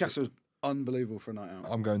 Forced- Newcastle's unbelievable for a night out.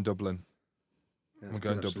 I'm going Dublin. Yeah, I'm that's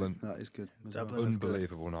going good, actually. Dublin. That is good. as Dublin. well. That's good.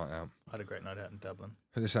 Unbelievable night out. I had a great night out in Dublin.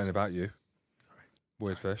 This ain't about you.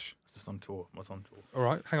 Weird fish. I was just on tour. I was on tour. All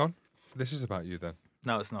right, hang on. This is about you then.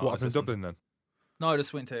 No, it's not. what I was happened in just on- Dublin then? No, I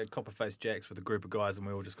just went to Copperface Jack's with a group of guys and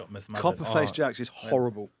we all just got mismothered. Copperface Oh. Jacks is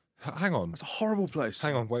horrible. Hang on. It's a horrible place.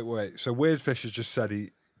 Hang on, wait. So Weird Fish has just said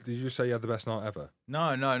did you just say you had the best night ever? No.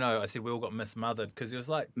 I said we all got mismothered because it was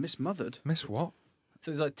like, Mismothered. Miss what? so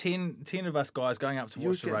there's like 10 of us guys going up to You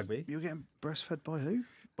were watch the rugby You were getting breastfed by who?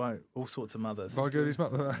 by all sorts of mothers. By Goody's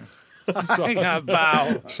mother. Hang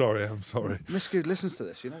about. Sorry, I'm sorry. Miss Good listens to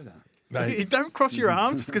this, you know that. You Mate, don't cross your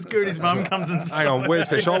arms because Goody's mum comes and hang on, Weird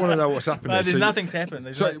Fish. I want to know what's happening. No, there's So- nothing's happened.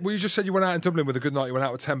 There's So, like, well, you just said you went out in Dublin with a good night. You went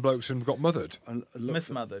out with 10 blokes and got mothered. I looked at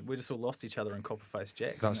mismothered. We just all lost each other in Copperface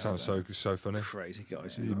Jack's. That and sounds was so funny. crazy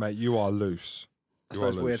guys. You, mate, you are loose. That's You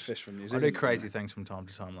are those weird loose. fish from New I Zealand. do crazy things from time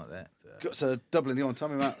to time like that. So Dublin, you want to tell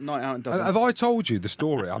me about night out in Dublin? Have I told you the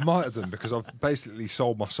story? I might have done because I've basically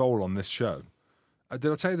sold my soul on this show.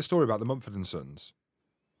 Did I tell you the story about the Mumford and Sons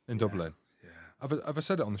in Dublin? Yeah. Have I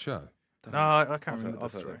said it on the show? No, I can't I've remember heard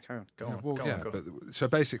this story. that. Carry on. Go Yeah, on. well, go yeah, on, go on. but so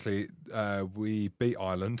basically, we beat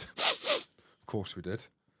Ireland. Of course, we did.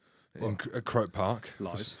 At Croke Park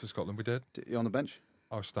Lies. for Scotland, we did. You on the bench?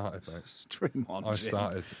 I started, mate. Dream on. I Jim.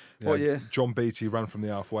 started. What year? John Beattie ran from the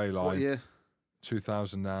halfway What line. year?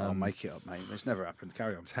 2010. I'll make it up, mate. It's never happened.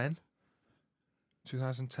 Carry on.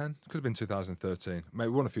 2010? Could have been 2013. Mate, we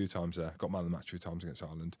won a few times there. Got man of the match 2 times against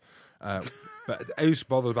Ireland. But who's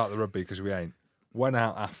bothered about the rugby because we ain't. Went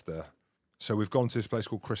out after. So we've gone to this place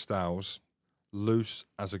called Crystals. Loose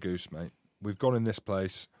as a goose, mate. We've gone in this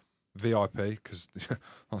place, VIP, because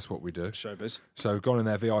that's what we do. Showbiz. So we've gone in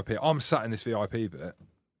there, VIP. I'm sat in this VIP bit,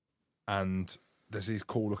 and there's these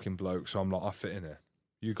cool-looking blokes. So I'm like, I fit in here.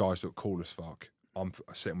 You guys look cool as fuck. I'm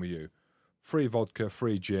sitting with you. Free vodka,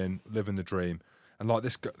 free gin, living the dream. And like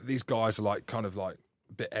these guys are like kind of like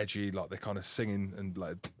a bit edgy, like they're kind of singing and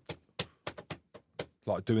like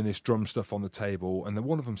doing this drum stuff on the table. And then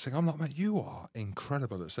one of them singing. I'm like, mate, you are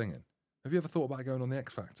incredible at singing. Have you ever thought about going on the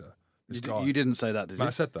X Factor? This guy. You didn't say that, did Mate, you?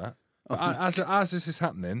 I said that. But as this is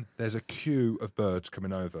happening, there's a queue of birds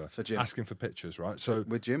coming over For Jim? asking for pictures, right? So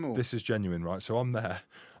With Jim or? this is genuine, right? So I'm there.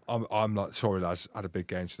 I'm like, sorry lads, had a big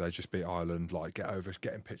game today, just beat Ireland. Like, get over,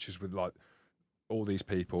 getting pictures with like all these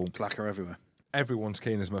people. Clacker everywhere. Everyone's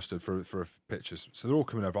keen as mustard for pictures. So they're all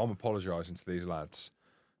coming over. I'm apologising to these lads.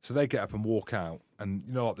 So they get up and walk out, and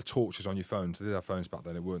you know, like the torches on your phones. They did have phones back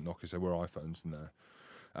then. It weren't Nokias. They were iPhones in there.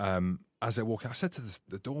 As they walk out, I said to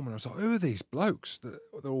the doorman, I was like, "Who are these blokes?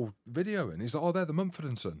 They're all videoing." He's like, "Oh, they're the Mumford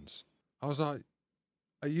and Sons." I was like,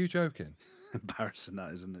 "Are you joking?" Embarrassing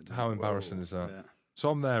that, isn't it? How embarrassing is that? Yeah. So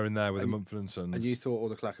I'm there with the And- Mumford and Sons. And you thought all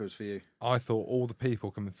the clacker was for you? I thought all the people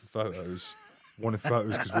coming for photos wanted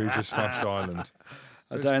photos because we just smashed Ireland.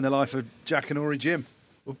 A day in the life of Jack and Ori Jim.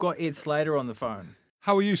 We've got Ed Slater on the phone.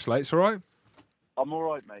 How are you, Slates? All right? I'm all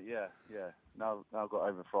right, mate. Yeah. Now got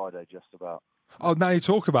over Friday, just about. Oh, now you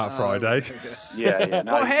talk about Friday. Yeah.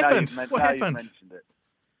 Now, What happened? Now What you've happened? mentioned it.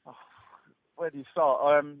 Oh, where do you start?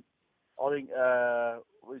 I think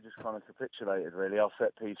we just kind of capitulated. Really, our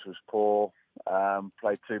set piece was poor.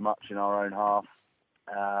 Played too much in our own half.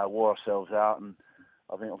 Wore ourselves out, and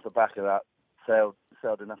I think off the back of that, say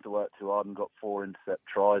I didn't have to work too hard and got 4 intercept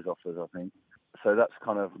tries off us, I think. So that's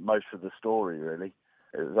kind of most of the story, really.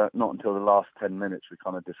 It was not until the last 10 minutes we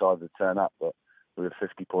kind of decided to turn up, but we were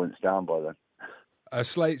 50 points down by then.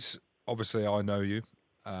 Slates, obviously I know you,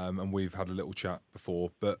 and we've had a little chat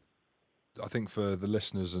before, but I think for the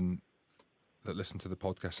listeners and that listen to the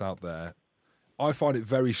podcast out there, I find it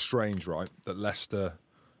very strange, right, that Leicester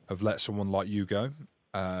have let someone like you go.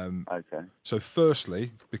 Okay. So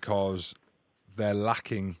firstly, because they're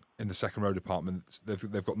lacking in the second row department,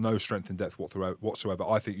 they've got no strength and depth whatsoever.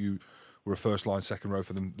 I think you were a first line second row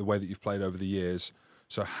for them, the way that you've played over the years.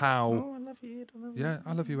 So how? Oh, I love you, Ed.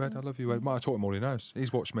 I love you, Ed. I love you, Ed. Well, I taught him all he knows.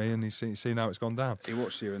 He's watched me and he's seen how it's gone down. He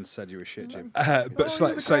watched you and said you were shit, Jim. So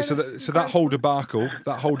that whole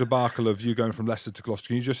debacle of you going from Leicester to Gloucester,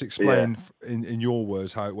 can you just explain in your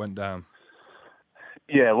words how it went down?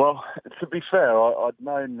 Yeah, well, to be fair, I'd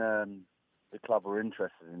known the club were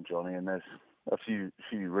interested in Johnny, and there's a few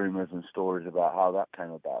rumours and stories about how that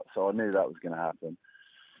came about. So I knew that was going to happen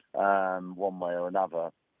one way or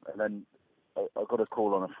another. And then I got a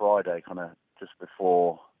call on a Friday, kind of just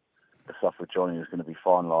before the stuff with Johnny was going to be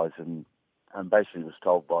finalised, and basically was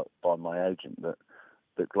told by my agent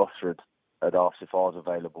that Gloucester had asked if I was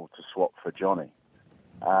available to swap for Johnny.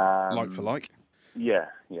 Like for like? Yeah,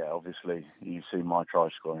 obviously, you've seen my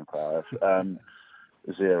try-scoring power.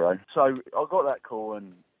 0. So I got that call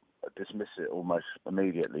and I dismissed it almost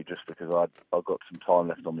immediately just because I'd got some time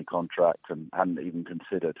left on my contract and hadn't even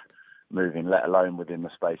considered moving, let alone within the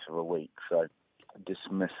space of a week. So I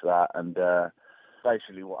dismissed that, and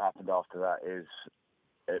basically what happened after that is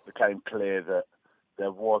it became clear that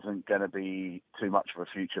there wasn't going to be too much of a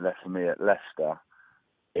future left for me at Leicester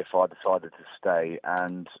if I decided to stay,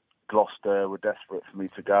 and Gloucester were desperate for me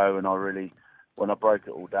to go, and when I broke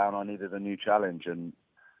it all down, I needed a new challenge, and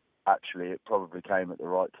actually it probably came at the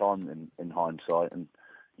right time in hindsight. And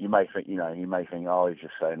you may think, oh, he's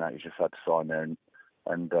just saying that, he's just had to sign there,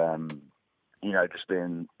 and just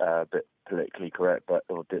being a bit politically correct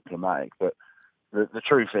or diplomatic. But the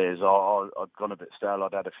truth is, I'd gone a bit stale.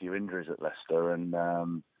 I'd had a few injuries at Leicester, and I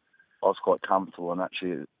was quite comfortable, and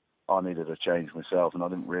actually I needed a change myself, and I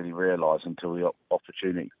didn't really realise until the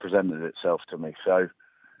opportunity presented itself to me. So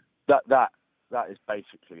that is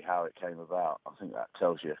basically how it came about. I think that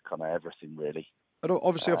tells you kind of everything, really. And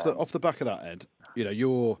obviously, off the back of that, Ed,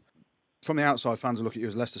 you're from the outside, fans will look at you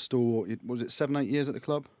as Leicester stalwart. Was it 7-8 years at the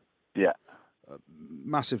club? Yeah.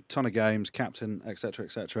 Massive ton of games, captain, etc.,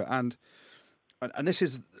 etc. And this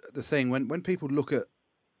is the thing when people look at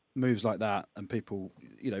moves like that, and people,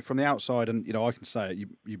 from the outside, and I can say it,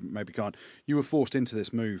 you maybe can't. You were forced into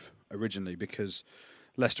this move originally because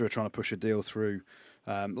Leicester are trying to push a deal through.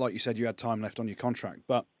 Like you said, you had time left on your contract,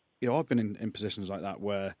 but I've been in positions like that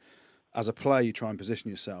where, as a player, you try and position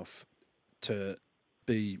yourself to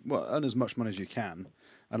earn as much money as you can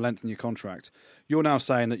and lengthen your contract. You're now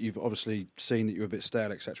saying that you've obviously seen that you're a bit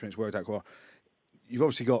stale, etc., and it's worked out quite well. You've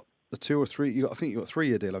obviously got the 2 or 3. I think you got a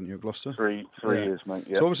 3-year deal, haven't you, at Gloucester? 3 years, mate.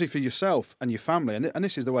 Yeah. So obviously for yourself and your family, and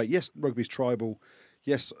this is the way. Yes, rugby's tribal.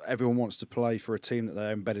 Yes, everyone wants to play for a team that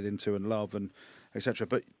they're embedded into and love, and etc.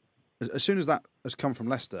 But as soon as that has come from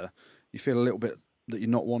Leicester, you feel a little bit that you're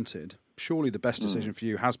not wanted. Surely the best decision for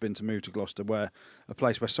you has been to move to Gloucester, where a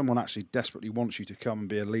place where someone actually desperately wants you to come and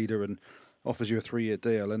be a leader and offers you a 3-year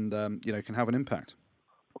deal, and can have an impact.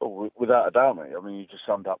 Well, without a doubt, mate. I mean, you just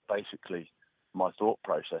summed up basically my thought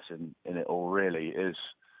process in it all. Really, is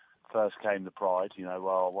first came the pride. I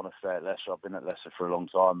want to stay at Leicester. I've been at Leicester for a long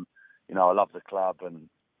time. I love the club, and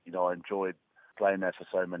I enjoyed playing there for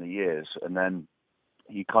so many years. And then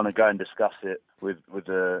you kind of go and discuss it with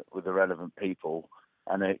the relevant people,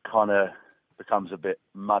 and it kind of becomes a bit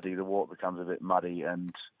muddy. The water becomes a bit muddy,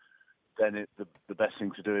 and then the best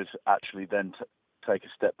thing to do is actually then take a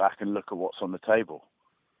step back and look at what's on the table,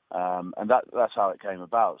 and that's how it came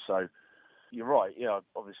about. So you're right.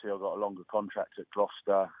 Obviously I've got a longer contract at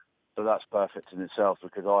Gloucester, so that's perfect in itself,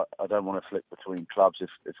 because I don't want to flick between clubs.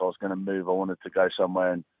 If I was going to move, I wanted to go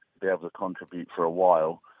somewhere and be able to contribute for a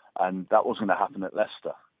while, and that wasn't going to happen at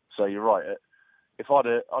Leicester. So you're right. If I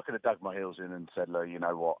could have dug my heels in and said, look, you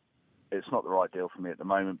know what, it's not the right deal for me at the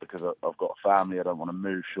moment because I've got a family. I don't want to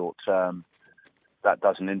move short term. That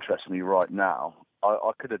doesn't interest me right now.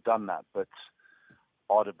 I could have done that, but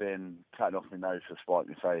I'd have been cutting off my nose to spite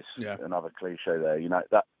my face. Yeah. Another cliche there.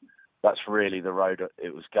 That's really the road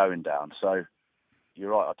it was going down. So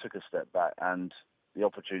you're right. I took a step back, and the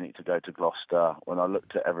opportunity to go to Gloucester, when I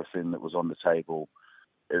looked at everything that was on the table,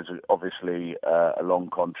 it was obviously a long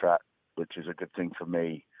contract, which is a good thing for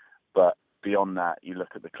me. But beyond that, you look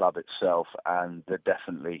at the club itself, and they're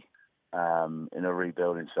definitely in a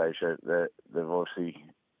rebuilding stage. They've obviously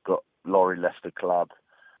got Laurie Leicester Club.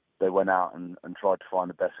 They went out and tried to find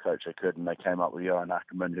the best coach they could, and they came up with Johan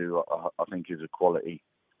Ackermann, who I think is a quality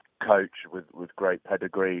coach with great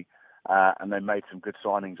pedigree. And they made some good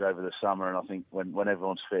signings over the summer, and I think when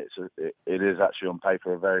everyone's fit, it is actually on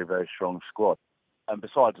paper a very, very strong squad. And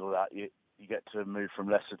besides all that, you get to move from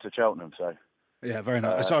Leicester to Cheltenham. So Yeah, very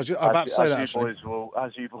nice. So I was about to say that, actually. As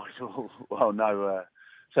you boys will well know,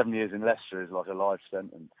 7 years in Leicester is like a life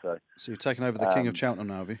sentence. So you've taken over the King of Cheltenham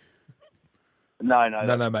now, have you? No,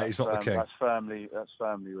 mate, he's not the king. That's firmly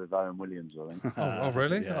with Owen Williams, I think. Oh,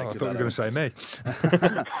 really? Yeah, I thought you were going to say me.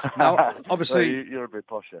 Now, obviously, well, you're a bit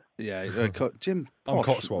posher. Yeah, Jim. I'm Posh.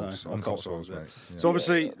 Cotswolds. No, I'm Cotswolds, mate. Yeah. So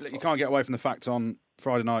obviously, you can't get away from the fact on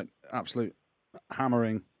Friday night, absolute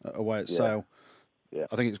hammering away at Sale. Yeah.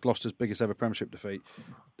 I think it's Gloucester's biggest ever Premiership defeat.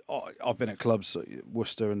 I've been at clubs,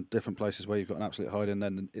 Worcester and different places where you've got an absolute hide, and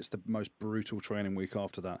then it's the most brutal training week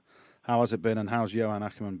after that. How has it been, and how's Johan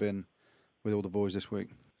Ackermann been with all the boys this week?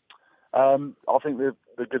 I think the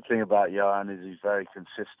good thing about Johan is he's very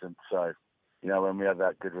consistent. So, when we had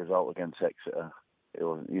that good result against Exeter, it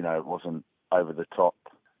was, it wasn't over the top.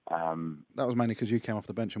 That was mainly because you came off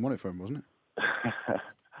the bench and won it for him, wasn't it?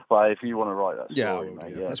 Well, if you want to write that story, yeah,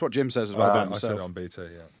 mate, that's what Jim says as well. I said it on BT,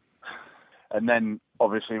 yeah. And then,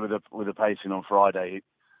 obviously, with the pacing on Friday,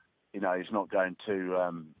 he's not going too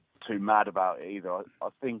mad about it either. I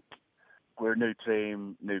think we're a new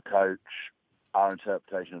team, new coach. Our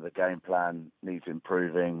interpretation of the game plan needs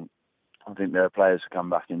improving. I think there are players who come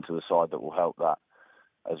back into the side that will help that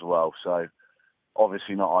as well. So,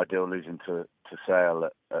 obviously not ideal losing to Sale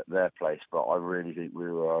at their place, but I really think we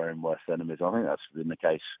were our own worst enemies. I think that's been the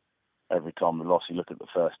case every time we lost. You look at the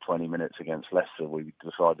first 20 minutes against Leicester, we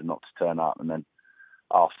decided not to turn up, and then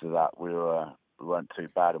after that we weren't too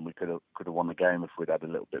bad, and we could have won the game if we'd had a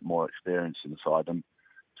little bit more experience in the side. And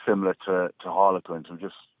similar to Harlequins,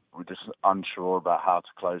 we're just unsure about how to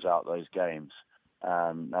close out those games.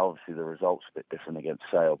 Now, obviously, the result's a bit different against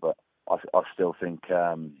Sale, but I still think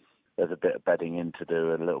there's a bit of bedding in to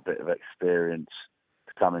do, a little bit of experience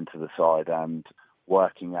to come into the side, and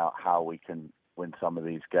working out how we can win some of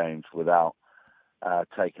these games without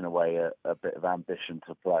taking away a bit of ambition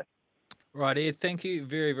to play. Right, Ed, thank you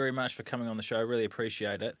very, very much for coming on the show. Really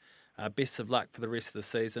appreciate it. Best of luck for the rest of the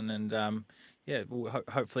season, and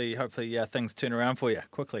hopefully things turn around for you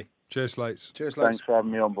quickly. Cheers, Slates. Cheers, Slates. Thanks for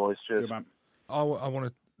having me on, boys. Cheers. Good man. I want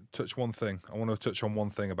to touch one thing. I want to touch on one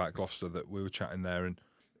thing about Gloucester that we were chatting there, and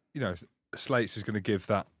Slates is going to give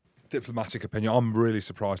that diplomatic opinion. I'm really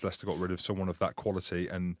surprised Leicester got rid of someone of that quality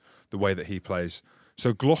and the way that he plays.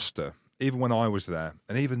 So Gloucester, even when I was there,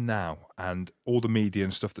 and even now, and all the media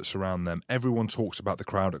and stuff that surround them, everyone talks about the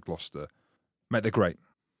crowd at Gloucester. Mate, they're great.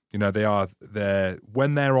 They're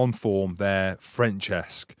when they're on form, they're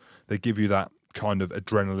French-esque. They give you that kind of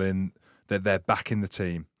adrenaline, that they're back in the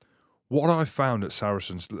team. What I've found at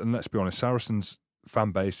Saracens, and let's be honest, Saracens'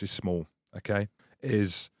 fan base is small, okay,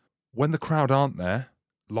 is when the crowd aren't there,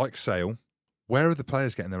 like Sale, where are the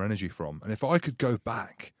players getting their energy from? And if I could go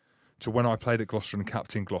back to when I played at Gloucester and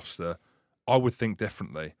captained Gloucester, I would think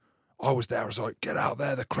differently. I was there, I was like, get out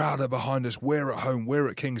there, the crowd are behind us, we're at home, we're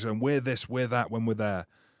at Kingsland, we're this, we're that when we're there.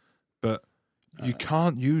 But you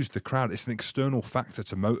can't use the crowd. It's an external factor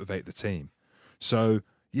to motivate the team. So,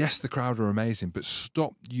 yes, the crowd are amazing, but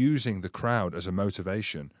stop using the crowd as a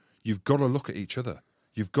motivation. You've got to look at each other.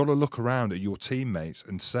 You've got to look around at your teammates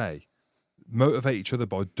and say, motivate each other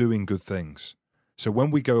by doing good things. So when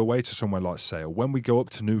we go away to somewhere like Sale, when we go up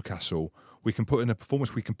to Newcastle, we can put in a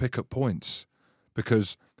performance, we can pick up points,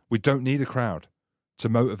 because we don't need a crowd to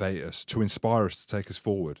motivate us, to inspire us, to take us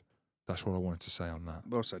forward. That's what I wanted to say on that.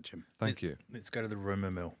 Well said, Jim. Thank you. Let's go to the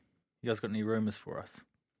rumour mill. You guys got any rumours for us?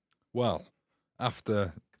 Well,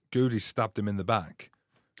 after Goody stabbed him in the back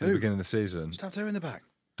at the beginning of the season, Stabbed her in the back.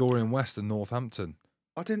 Dorian West and Northampton.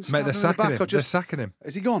 I didn't Mate, stab they're her in the sacking back. him. They're sacking him.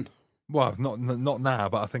 Is he gone? Well, not now,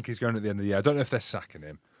 but I think he's going at the end of the year. I don't know if they're sacking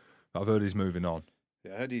him, but I've heard he's moving on.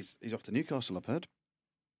 Yeah, I heard he's off to Newcastle, I've heard,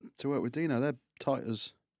 to work with Dino. They're tight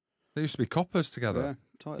as... They used to be coppers together. Yeah,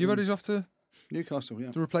 tight You've as heard he's off to Newcastle,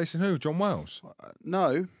 yeah. replacing who? John Wells?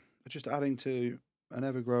 No, just adding to an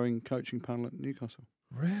ever-growing coaching panel at Newcastle.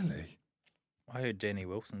 Really? I heard Danny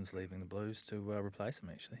Wilson's leaving the Blues to replace him,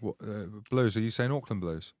 actually. What, Blues? Are you saying Auckland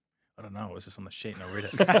Blues? I don't know. It was just on the sheet and I read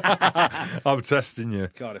it. I'm testing you.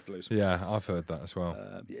 Cardiff Blues. Yeah, I've heard that as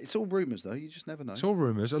well. It's all rumours, though. You just never know. It's all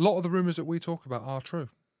rumours. A lot of the rumours that we talk about are true.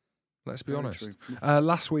 Let's be Very honest. true.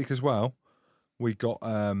 Last week as well, we got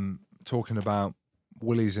talking about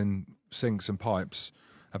willies in sinks and pipes,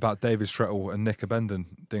 about David Strettle and Nick Abendon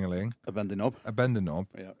Dingaling. Abendinob. Abendinob.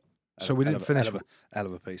 Yeah. So we didn't finish, hell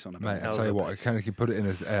of a piece on it, mate. I hell tell of you a what, piece. can you put it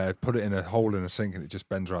in a hole in a sink and it just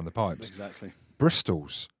bends around the pipes. Exactly.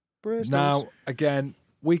 Bristol's. Now, again,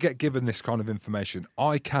 we get given this kind of information.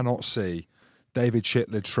 I cannot see David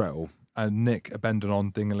Shitlid Trettle and Nick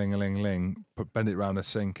Abendanon ding-a-ling-a-ling-ling bend it round a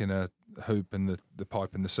sink in a hoop and the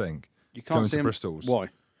pipe in the sink. You can't going see to them. Bristol's. Why?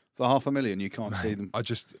 For $500,000, you can't see them.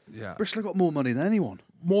 Bristol have got more money than anyone.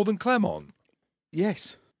 More than Clermont.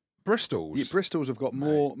 Yes. Bristol's. Yeah, Bristol's have got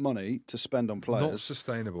more money to spend on players. Not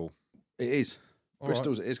sustainable. It is. All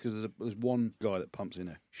Bristol's it is because there's one guy that pumps in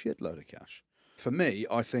a shitload of cash. For me,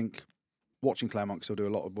 I think watching Claremont, because I do a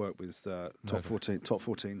lot of work with top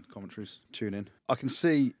 14 commentaries, tune in. I can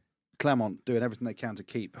see Claremont doing everything they can to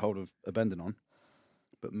keep hold of Abendanon,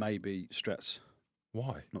 but maybe Stretz,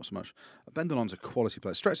 Why? not so much. Abendanon's a quality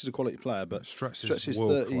player. Stretz is a quality player, but Stretz Stretz is is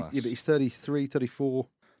world 30, class. yeah, but he's 33, 34.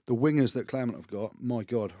 The wingers that Claremont have got, my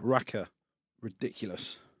God, Raka,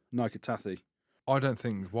 ridiculous. Naikatathi. I don't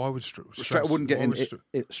think. Why would Stretz wouldn't get why in. would Str-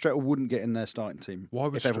 Stretz wouldn't get in their starting team Why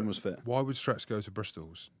would if everyone Stretz- was fit. Why would Stretz go to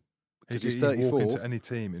Bristol's? Because He'd he's walk 34. into any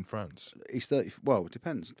team in France. He's 30. Well, it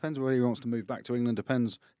depends. Depends whether he wants to move back to England.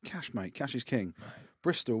 Depends. Cash, mate. Cash is king.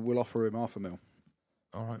 Bristol will offer him $500,000.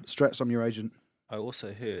 All right. Stretz, I'm your agent. I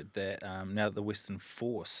also heard that now that the Western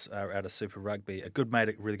Force are out of Super Rugby, a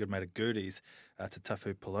really good mate of Goody's, to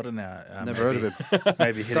Tafu Pilota now. Never heard of him.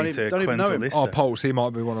 Maybe heading to don't even Quins know or him. Leicester. Oh, Pulse, he might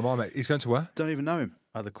be one of my mates. He's going to where? Don't even know him.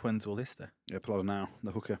 Either Quins or Leicester. Yeah, Plotter now,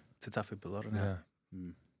 the hooker. To Tafu Pilota Yeah.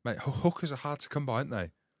 now. Mate, hookers are hard to come by, aren't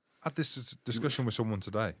they? I had this discussion with someone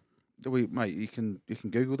today. Mate, you can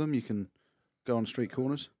Google them. You can go on street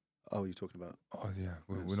corners. Oh, you're talking about Oh, yeah.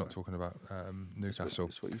 We're not talking about Newcastle.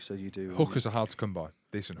 That's what you said you do. Hookers are hard to come by.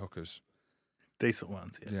 Decent hookers. Decent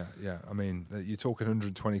ones, yeah. Yeah, yeah. I mean, you're talking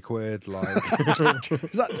 120 quid, like,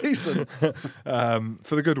 Is that decent?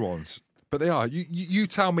 for the good ones. But they are. You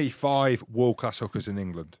tell me 5 world-class hookers in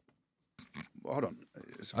England. Hold on.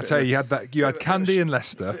 It's a I bit tell of you, a- you had Candy in a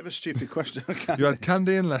Leicester. bit of a stupid question. You had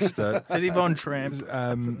Candy in Leicester. City Von Tramp.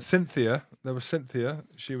 Cynthia. There was Cynthia.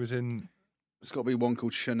 She was in. It's got to be one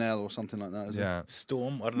called Chanel or something like that, isn't it? Yeah.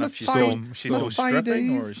 Storm. I don't know if she's Mercedes. still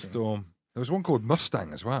strapping or is she? Storm. There was one called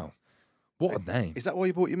Mustang as well. What a name! Is that why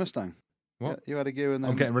you bought your Mustang? What? Yeah, you had a gear and then...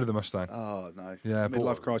 I'm getting rid of the Mustang. Oh, no. Yeah, Midlife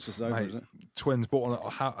bought- crisis is over, mate, is it? Twins bought on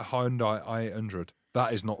a Hyundai i800.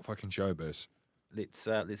 That is not fucking showbiz.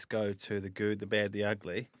 Let's go to the good, the bad, the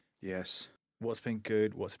ugly. Yes. What's been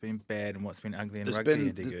good, what's been bad, and what's been ugly in There's rugby, been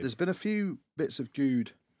Andy Good? there's been a few bits of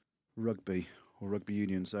good rugby or rugby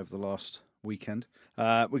unions over the last weekend.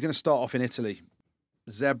 We're going to start off in Italy.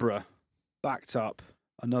 Zebra backed up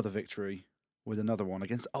another victory with another one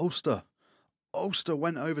against Ulster. Ulster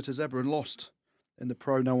went over to Zebra and lost in the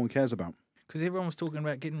pro no one cares about. Because everyone was talking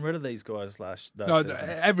about getting rid of these guys last No, season.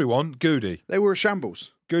 everyone. Goody. They were a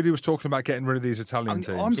shambles. Goody was talking about getting rid of these Italian teams.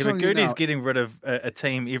 Yeah, but telling you Goody's now- getting rid of a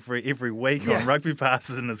team every week Yeah. on rugby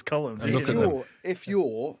passes in his columns. And isn't look he? at them. If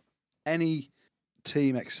you're any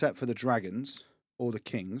team except for the Dragons or the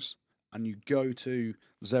Kings and you go to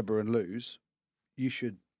Zebra and lose, you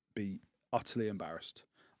should be utterly embarrassed.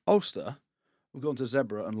 Ulster have gone to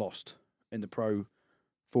Zebra and lost in the Pro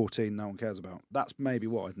 14 no one cares about. That's maybe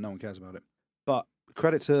why no one cares about it. But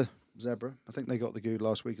credit to Zebra. I think they got the good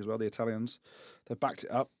last week as well, the Italians. They backed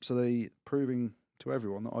it up, so they proving to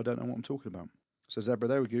everyone that I don't know what I'm talking about. So Zebra,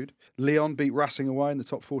 they were good. Leon beat Racing away in the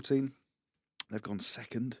top 14. They've gone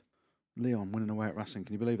second. Leon winning away at Racing.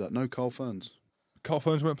 Can you believe that? No Carl Ferns. Carl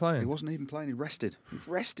Ferns weren't He playing. wasn't even playing. He rested. He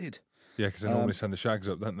rested. Yeah, because they normally send the Shags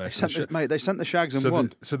up, don't they? They So sent the, mate, they sent the Shags and so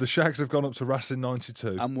won. so the Shags have gone up to Racing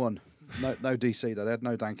 92. And won. No DC though. They had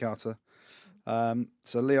no Dan Carter.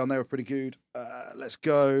 So Leon, they were pretty good. Let's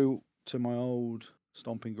go to my old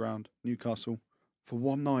stomping ground, Newcastle. For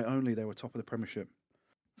one night only, they were top of the Premiership.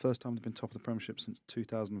 First time they've been top of the Premiership since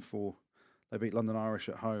 2004. They beat London Irish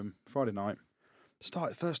at home Friday night.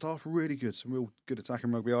 Started first half really good. Some real good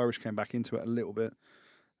attacking rugby. Irish came back into it a little bit.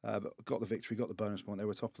 But got the victory, got the bonus point. They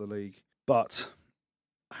were top of the league. But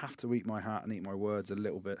I have to eat my hat and eat my words a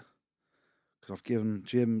little bit. Because I've given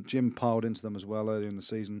Jim piled into them as well earlier in the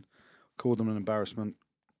season, called them an embarrassment,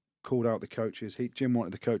 called out the coaches. Jim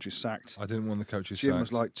wanted the coaches sacked. I didn't want the coaches Jim sacked.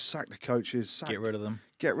 was like, sack the coaches, Get rid of them.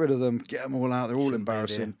 get rid of them, get them all out. They're all Shouldn't be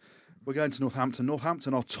embarrassing. We're going to Northampton.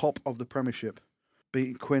 Northampton are top of the Premiership,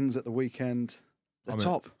 beating Quins at the weekend. They're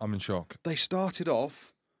top. I'm in shock. They started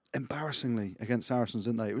off embarrassingly against Saracens,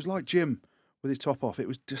 didn't they? It was like Jim with his top off. It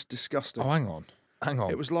was just disgusting. Oh, hang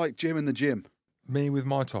on. It was like Jim in the gym. Me with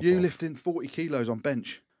my top You off. lifting 40 kilos on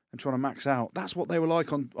bench and trying to max out. That's what they were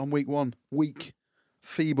like on week one. Weak,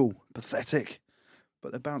 feeble, pathetic.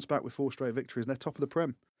 But they bounced back with 4 straight victories and they're top of the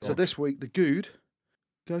Prem. So this week, the good,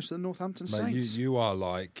 goes to the Northampton Mate, Saints. you are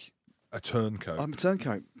like a turncoat. I'm a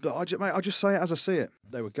turncoat. But I just say it as I see it.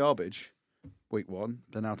 They were garbage week 1.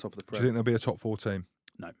 They're now top of the Do you Prem. think there'll be a top 4 team?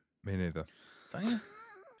 No. Me neither. Don't you?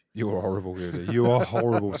 You are horrible, Goody. You are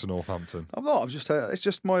horrible to Northampton. I'm not. It's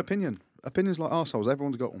just my opinion. Opinions like arseholes.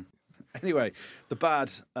 Everyone's got one. Anyway, the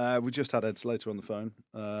bad. We just had Ed Slater on the phone.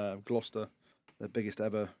 Gloucester, their biggest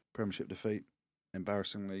ever Premiership defeat.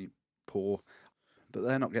 Embarrassingly poor. But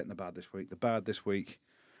they're not getting the bad this week. The bad this week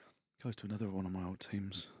goes to another one of my old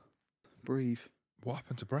teams. Breathe. What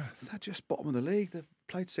happened to Breath? They're just bottom of the league. They've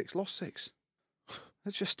played 6, lost 6.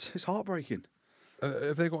 It's heartbreaking.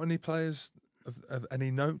 Have they got any players of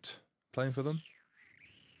any note playing for them?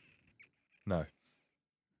 No.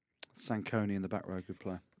 Sanconi in the back row, good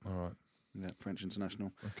player. All right. Yeah, French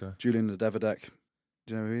international. Okay. Julian Ledeverdek.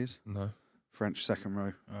 Do you know who he is? No. French second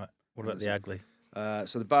row. All right. What about the ugly?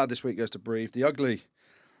 So the bad this week goes to Breathe. The ugly.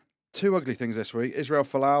 2 ugly things this week. Israel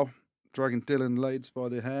Folau dragging Dylan Lades by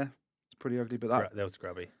the hair. It's pretty ugly, but That was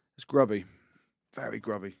grubby. it's grubby. Very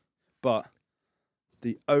grubby. But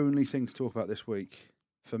the only thing to talk about this week,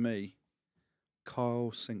 for me,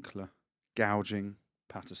 Kyle Sinclair gouging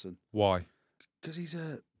Patterson. Why? Because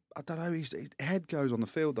I don't know, his head goes on the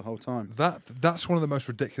field the whole time. That's one of the most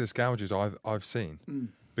ridiculous gouges I've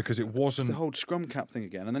seen because it It's wasn't. the whole scrum cap thing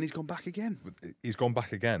again, and then he's gone back again. He's gone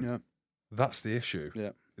back again. Yeah. That's the issue.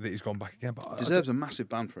 Yeah. That he's gone back again. But I Deserves a massive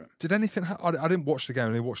ban for it. did anything? I didn't watch the game. I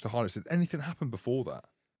only watched the highlights. Did anything happen before that?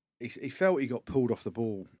 He felt he got pulled off the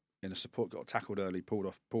ball in a support, got tackled early,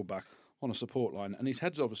 pulled back on a support line, and his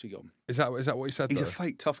head's obviously gone. Is that what he said? He's though? a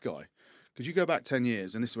fake tough guy. Because you go back 10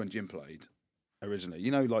 years, and this is when Jim played originally.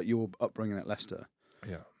 You know, like your upbringing at Leicester,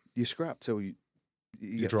 Yeah. you scrap till you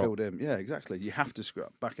get drop. filled in. Yeah, exactly. You have to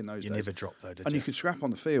scrap back in those You days. never dropped though, did And you? you could scrap on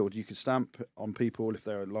the field. You could stamp on people if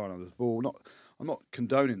they're lying under the ball. I'm not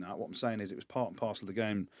condoning that. What I'm saying is it was part and parcel of the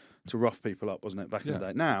game to rough people up, wasn't it, back in the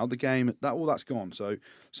day? Now, the game, all that's gone. So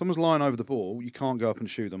someone's lying over the ball, you can't go up and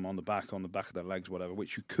shoot them on the back of their legs, whatever,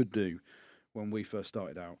 which you could do when we first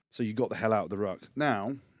started out. So you got the hell out of the ruck.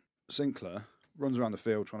 Now, Sinclair runs around the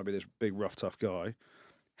field trying to be this big, rough, tough guy.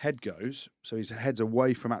 Head goes, so his head's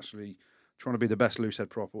away from actually trying to be the best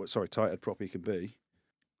tight head prop he can be.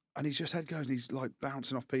 And his just head goes and he's like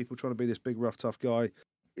bouncing off people, trying to be this big, rough, tough guy.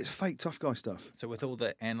 It's fake tough guy stuff. So with all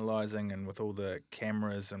the analysing and with all the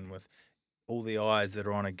cameras and with all the eyes that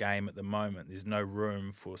are on a game at the moment, there's no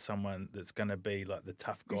room for someone that's going to be like the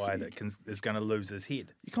tough guy that is going to lose his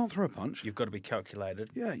head. You can't throw a punch. You've got to be calculated.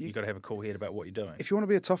 Yeah, You've got to have a cool head about what you're doing. If you want to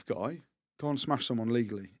be a tough guy, go and smash someone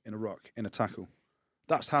legally in a ruck, in a tackle.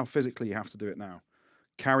 That's how physically you have to do it now.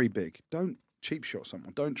 Carry big. Don't cheap shot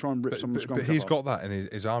someone. Don't try and rip someone's scrum But cap he's off. got that in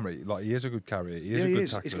his armory. Like, he is a good carrier. He is a good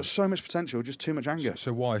tackler. He's got so much potential, just too much anger.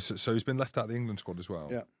 So why? So he's been left out of the England squad as well.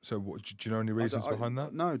 Yeah. So do you know any reasons behind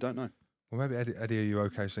that? No, don't know. Well, maybe Eddie, are you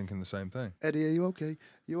okay thinking the same thing? Eddie, are you okay?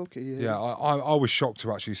 You okay? Yeah, I was shocked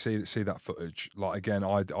to actually see that footage. Like, again,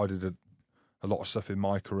 I did a lot of stuff in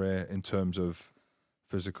my career in terms of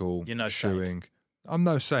physical You're no shoeing. I'm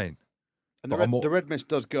no saint. And But the red mist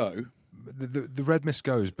does go. The red mist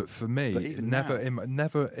goes, but for me, But even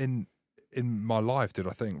never now- in my life did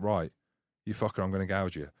I think, right, you fucker, I'm going to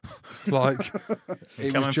gouge you. Like,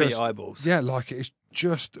 it Coming was for just, your eyeballs. yeah, like it's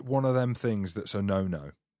just one of them things that's a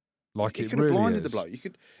no. Like, You it could really have blinded is. the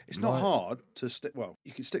bloke. It's not Like- hard to stick. Well,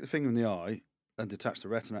 you can stick the finger in the eye and detach the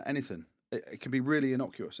retina. Anything. It can be really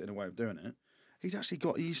innocuous in a way of doing it. He's actually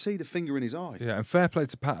got. You see the finger in his eye. Yeah, and fair play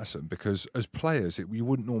to Patterson, because as players, you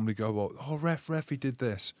wouldn't normally go, well, oh, ref, he did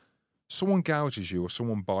this. Someone gouges you or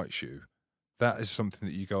someone bites you, that is something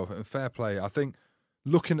that you go, and fair play. I think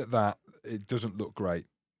looking at that, it doesn't look great.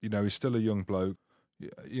 You know, he's still a young bloke.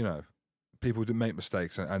 You know, people do make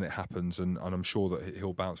mistakes and it happens, and I'm sure that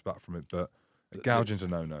he'll bounce back from it, but gouging's a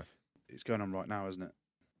no-no. It's going on right now, isn't it?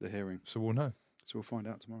 The hearing. So we'll know. So we'll find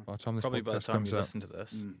out tomorrow. By the time this Probably by the podcast time comes you out. listen to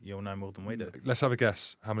this, you'll know more than we do. Let's have a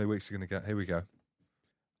guess. How many weeks are going to get? Here we go.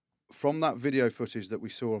 From that video footage that we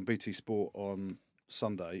saw on BT Sport on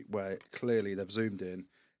Sunday, where clearly they've zoomed in,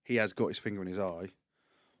 he has got his finger in his eye.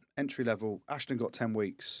 Entry level, Ashton got 10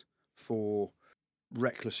 weeks for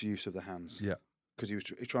reckless use of the hands. Yeah. Because he was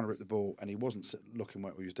trying to rip the ball and he wasn't looking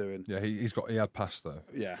what he was doing. Yeah, he had passed though.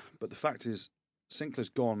 Yeah, but the fact is, Sinclair's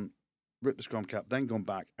gone, ripped the scrum cap, then gone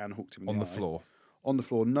back and hooked him in On the eye. floor. On the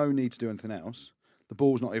floor, no need to do anything else. The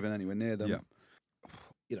ball's not even anywhere near them. Yeah.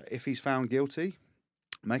 You know, if he's found guilty,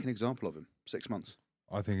 make an example of him. 6 months.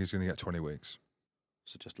 I think he's going to get 20 weeks.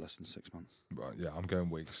 So just less than 6 months. Right, yeah, I'm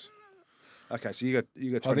going weeks. Okay, so you got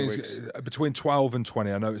I 20 think weeks. it's between 12 and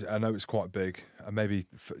 20. I know it's quite big. And maybe,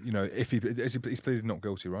 you know, if he's pleaded not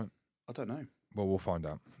guilty, right? I don't know. Well, we'll find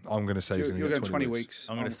out. I'm going to say he's You're going to going get 20 weeks. weeks.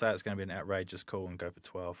 I'm going to say it's going to be an outrageous call and go for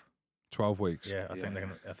 12. 12 weeks. Yeah, I think Yeah.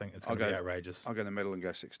 I think it's going to be outrageous. I'll go in the middle and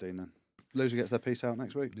go 16 then. Loser gets their piece out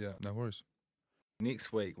next week. Yeah, no worries.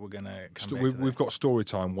 Next week we're going to come back to We've got story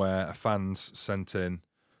time where a fan's sent in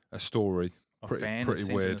a story.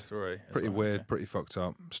 Pretty weird. Pretty weird, pretty fucked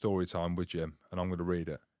up story time with Jim, and I'm going to read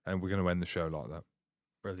it, and we're going to end the show like that.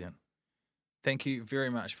 Brilliant. Thank you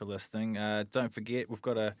very much for listening. Don't forget, we've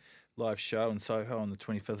got a live show in Soho on the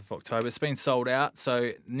 25th of October. It's been sold out,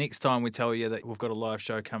 so next time we tell you that we've got a live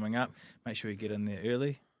show coming up, make sure you get in there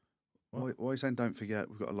early. Why are you saying don't forget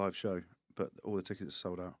we've got a live show, but all the tickets are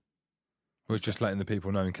sold out? We're just letting the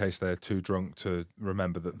people know in case they're too drunk to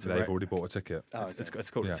remember that they've already bought a ticket. Oh, It's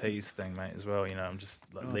called a tease thing, mate, as well. You know, I'm just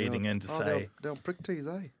leading in to say... They'll prick tease,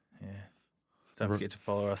 eh? Yeah. Don't forget to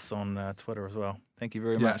follow us on Twitter as well. Thank you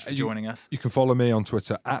very much for joining us. You can follow me on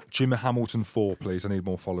Twitter at JimHamilton4, please. I need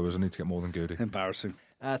more followers. I need to get more than Goody. Embarrassing.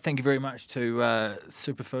 Thank you very much to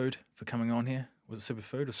Superfood for coming on here. Was it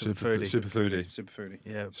Superfood or Superfoodie? Superfoodie. Superfoodie.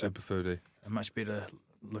 Yeah, Superfoodie. a much better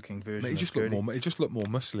looking version. Mate, he just looked more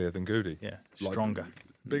musclier than Goody. Yeah, Like, stronger,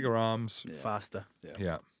 bigger arms. faster.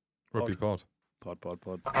 Yeah. Rugby pod. Pod.